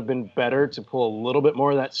bourbon would have been better to pull a little bit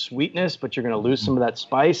more of that sweetness, but you're going to lose some of that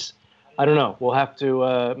spice. I don't know. We'll have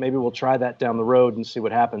to, maybe we'll try that down the road and see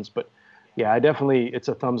what happens. But yeah, it's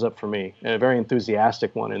a thumbs up for me. A very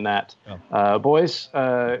enthusiastic one in that. Boys,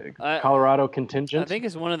 Colorado contingent. I think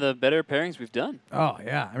it's one of the better pairings we've done. Oh,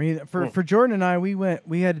 yeah. I mean, for Jordan and I,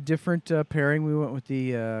 we had a different pairing. We went with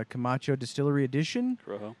the Camacho Distillery Edition.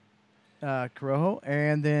 Corojo.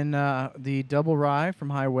 And then the Double Rye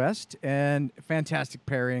from High West. And fantastic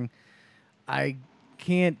pairing. I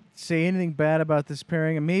can't say anything bad about this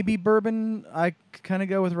pairing. And maybe bourbon, I kind of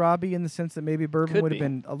go with Robby in the sense that maybe bourbon would have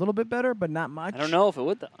been a little bit better, but not much. I don't know if it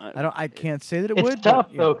would. I can't say that it would. It's tough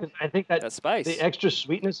though, because I think that spice, the extra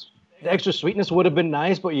sweetness would have been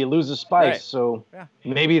nice, but you lose the spice. Right. So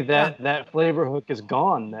maybe that flavor hook is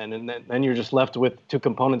gone then, and then you're just left with two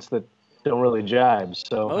components that don't really jibe.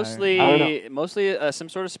 So mostly some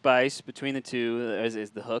sort of spice between the two is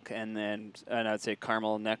the hook, and then I would say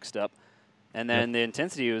caramel next up. And then the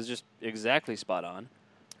intensity was just exactly spot on.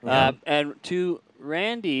 Yeah. And to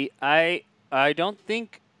Randy, I don't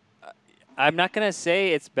think I'm not going to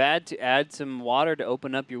say it's bad to add some water to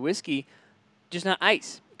open up your whiskey, just not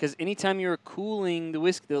ice. Because anytime you're cooling the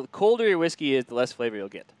whiskey, the colder your whiskey is, the less flavor you'll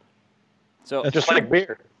get. So just like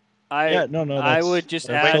beer. I would just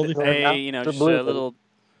add just a little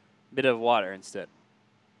bit of water instead.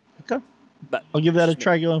 Okay. But I'll give that a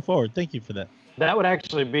try going forward. Thank you for that. That would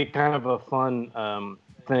actually be kind of a fun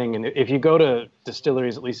thing. And if you go to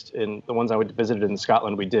distilleries, at least in the ones I visited in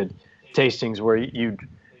Scotland, we did tastings where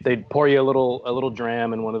they'd pour you a little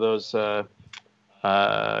dram in one of those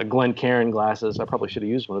Glencairn glasses. I probably should have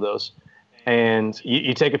used one of those. And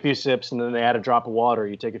you take a few sips, and then they add a drop of water.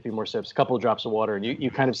 You take a few more sips, a couple of drops of water, and you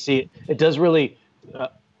kind of see it. It does really,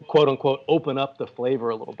 quote unquote, open up the flavor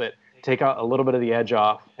a little bit, take out a little bit of the edge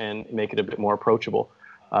off, and make it a bit more approachable.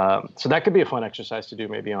 So that could be a fun exercise to do,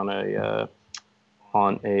 maybe during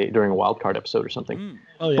a wild card episode or something.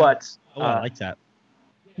 Oh yeah. But I like that.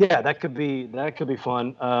 Yeah, that could be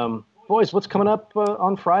fun. Boys, what's coming up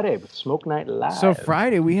on Friday with Smoke Night Live? So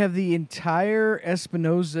Friday we have the entire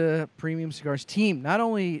Espinosa Premium Cigars team. Not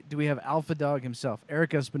only do we have Alpha Dog himself,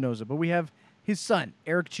 Eric Espinosa, but we have his son,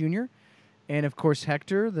 Eric Jr., and of course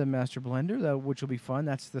Hector, the master blender, which will be fun.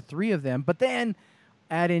 That's the three of them. But then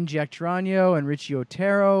add in Jack Trano and Richie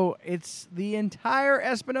Otero. It's the entire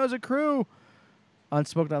Espinosa crew on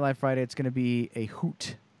Smoke Night Live Friday. It's going to be a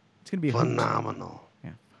hoot. It's going to be phenomenal. Yeah,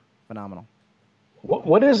 phenomenal.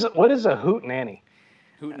 What is a hoot nanny?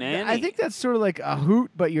 Hoot nanny. I think that's sort of like a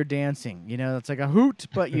hoot, but you're dancing. You know, it's like a hoot,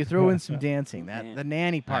 but you throw in some dancing. The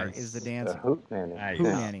nanny part is the dancing. Hoot nanny. Hoot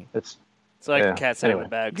nanny. It's like a cat's out of a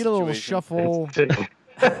bag. Get a little shuffle.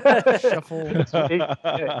 Shuffle.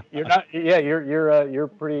 You're not. Yeah, you're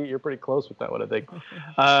pretty close with that one, I think.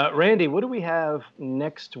 Randy, what do we have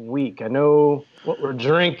next week? I know what we're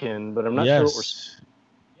drinking, but I'm not sure what we're.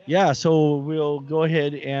 Yeah, so we'll go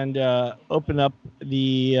ahead and open up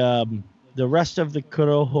the rest of the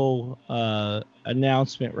Corojo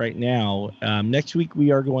announcement right now. Next week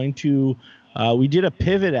we are going to. We did a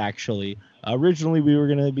pivot actually. Originally we were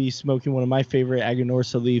going to be smoking one of my favorite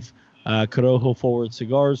Aganorsa leaf Corojo forward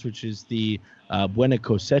cigars, which is the Buena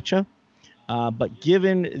Cosecha. But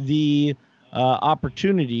given the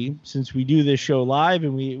opportunity, since we do this show live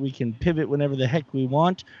and we can pivot whenever the heck we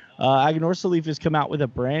want, Aganorsa Leaf has come out with a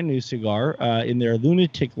brand new cigar in their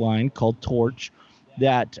Lunatic line called Torch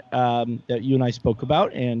that you and I spoke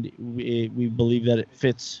about, and we believe that it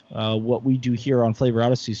fits what we do here on Flavor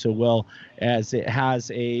Odyssey so well, as it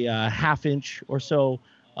has a half-inch or so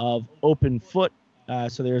of open foot.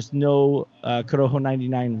 So there's no Corojo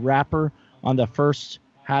 99 wrapper on the first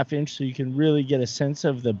half-inch, so you can really get a sense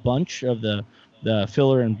of the bunch of the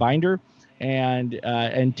filler and binder,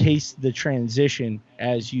 and taste the transition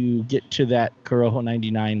as you get to that Corojo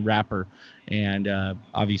 99 wrapper. And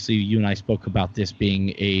obviously, you and I spoke about this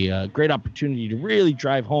being a great opportunity to really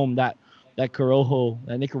drive home that Corojo,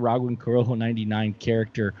 that Nicaraguan Corojo 99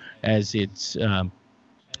 character as it's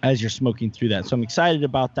as you're smoking through that. So I'm excited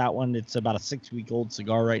about that one. It's about a 6-week-old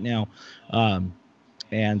cigar right now.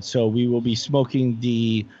 And so we will be smoking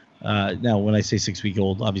the Now, when I say 6 week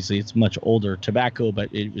old, obviously it's much older tobacco,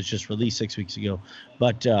 but it was just released 6 weeks ago.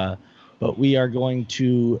 But we are going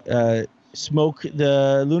to smoke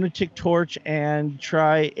the Lunatic Torch and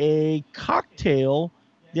try a cocktail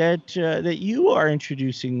that you are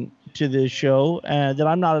introducing to the show that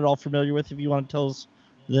I'm not at all familiar with. If you want to tell us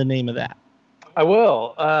the name of that. I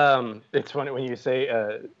will. It's funny when you say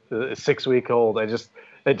 6 week old.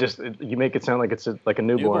 You make it sound like it's like a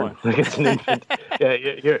newborn. Like it's an infant.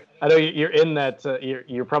 Yeah, I know you're in that.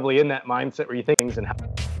 You're probably in that mindset where you think things and how.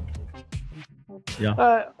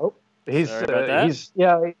 Yeah. It's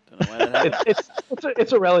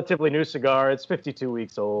a relatively new cigar. It's 52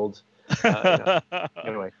 weeks old.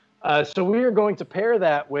 Anyway, so we are going to pair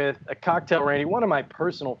that with a cocktail, Randy, one of my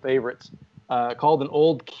personal favorites, called an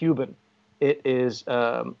Old Cuban. It is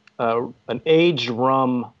an aged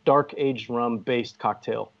rum, dark aged rum based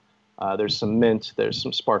cocktail. There's some mint, there's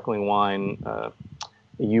some sparkling wine.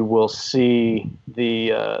 You will see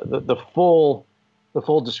the full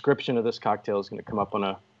description of this cocktail is going to come up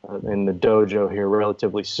in the dojo here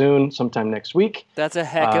relatively soon, sometime next week. That's a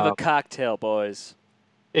heck of a cocktail, boys.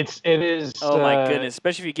 It is. Oh my goodness!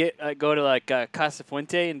 Especially if you go to like Casa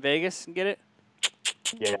Fuente in Vegas and get it.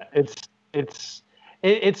 Yeah,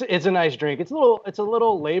 it's a nice drink. It's a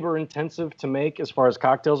little labor intensive to make as far as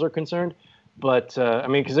cocktails are concerned, but I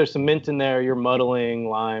mean, because there's some mint in there, you're muddling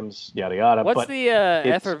limes, yada yada. What's the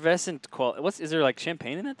effervescent quality? Is there like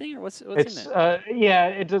champagne in that thing, or what's in it? Yeah,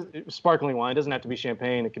 it does. Sparkling wine. It doesn't have to be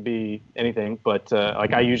champagne. It could be anything. But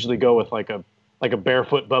like I usually go with like a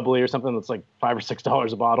barefoot bubbly or something that's like $5 or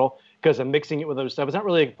 $6 a bottle because I'm mixing it with other stuff. It's not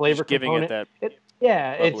really a flavor component. Giving it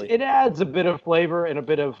that. It adds a bit of flavor and a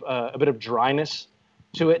bit of dryness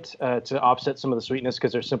to it to offset some of the sweetness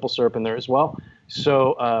because there's simple syrup in there as well.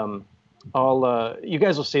 So you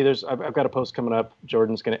guys will see. I've got a post coming up.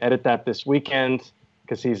 Jordan's going to edit that this weekend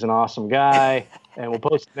because he's an awesome guy, and we'll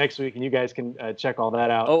post it next week, and you guys can check all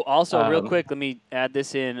that out. Oh, also, real quick, let me add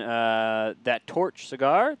this in. That Torch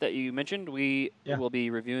cigar that you mentioned, we will be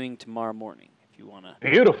reviewing tomorrow morning. If you want to,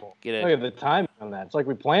 beautiful. Get it. Look at the time on that. It's like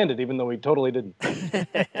we planned it, even though we totally didn't.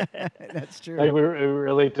 That's true. Like we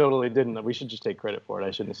really totally didn't. We should just take credit for it.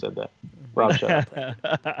 I shouldn't have said that. Rob, shut up.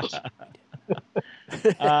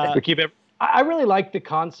 We keep it. I really like the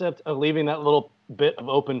concept of leaving that little bit of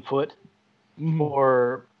open foot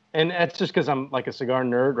for, and that's just because I'm like a cigar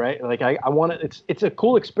nerd, right? Like I want it. It's a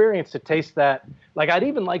cool experience to taste that. Like I'd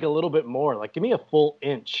even like a little bit more. Like give me a full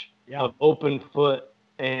inch of open foot,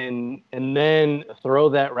 and then throw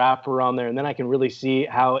that wrapper on there, and then I can really see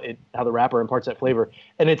how the wrapper imparts that flavor.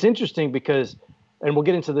 And it's interesting because, and we'll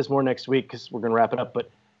get into this more next week because we're gonna wrap it up.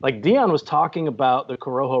 But like Dion was talking about the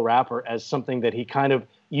Corojo wrapper as something that he kind of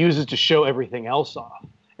uses to show everything else off.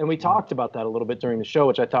 And we talked about that a little bit during the show,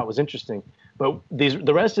 which I thought was interesting. But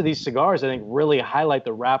the rest of these cigars, I think, really highlight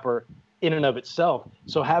the wrapper in and of itself.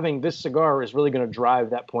 So having this cigar is really going to drive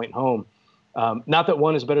that point home. Not that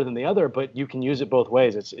one is better than the other, but you can use it both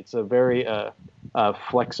ways. It's a very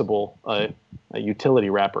flexible utility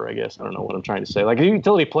wrapper, I guess. I don't know what I'm trying to say. Like a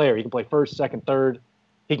utility player, he can play first, second, third.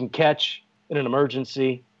 He can catch in an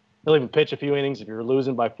emergency. He'll even pitch a few innings if you're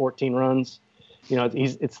losing by 14 runs. You know,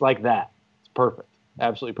 it's like that. It's perfect.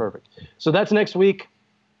 Absolutely perfect. So that's next week.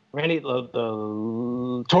 Randy,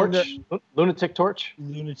 the torch, Lunatic Torch.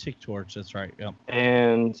 Lunatic Torch, that's right. Yep.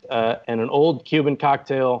 And an Old Cuban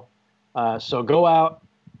cocktail. So go out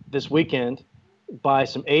this weekend, buy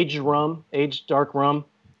some aged dark rum.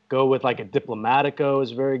 Go with like a Diplomatico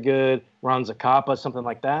is very good. Ranzacapa, something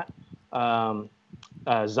like that.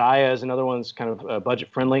 Zaya is another one that's kind of budget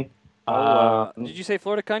friendly. Did you say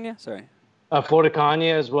Florida Caña? Sorry. Florida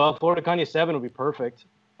Caña as well. Florida Caña 7 would be perfect.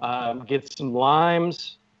 Get some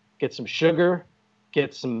limes, get some sugar,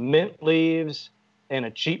 get some mint leaves, and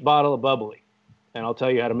a cheap bottle of bubbly. And I'll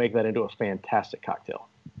tell you how to make that into a fantastic cocktail.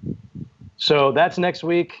 So that's next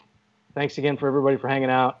week. Thanks again for everybody for hanging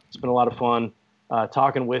out. It's been a lot of fun.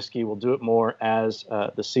 Talking whiskey. We'll do it more as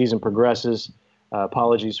the season progresses.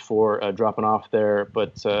 Apologies for dropping off there,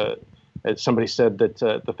 but somebody said that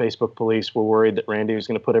the Facebook police were worried that Randy was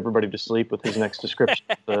going to put everybody to sleep with his next description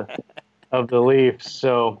of the Leafs.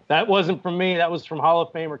 So that wasn't from me. That was from Hall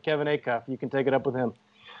of Famer Kevin Acuff. You can take it up with him.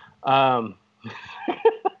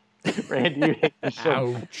 Randy, you hate me so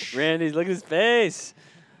much. Randy, look at his face.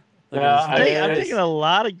 I'm taking a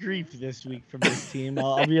lot of grief this week from this team.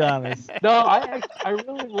 I'll be honest. No, I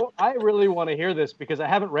really want to hear this because I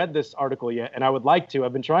haven't read this article yet, and I would like to.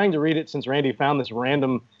 I've been trying to read it since Randy found this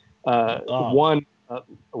random one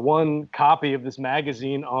copy of this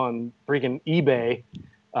magazine on freaking eBay,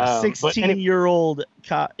 A 16-year-old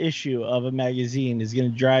issue of a magazine is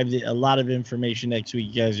going to drive a lot of information next week.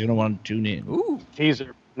 You guys are going to want to tune in. Ooh,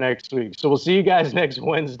 teaser next week. So we'll see you guys next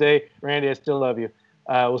Wednesday. Randy, I still love you.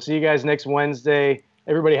 We'll see you guys next Wednesday.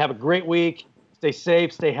 Everybody have a great week. Stay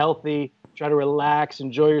safe, stay healthy. Try to relax,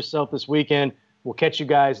 enjoy yourself this weekend. We'll catch you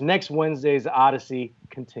guys next Wednesday's Odyssey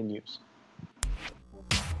continues.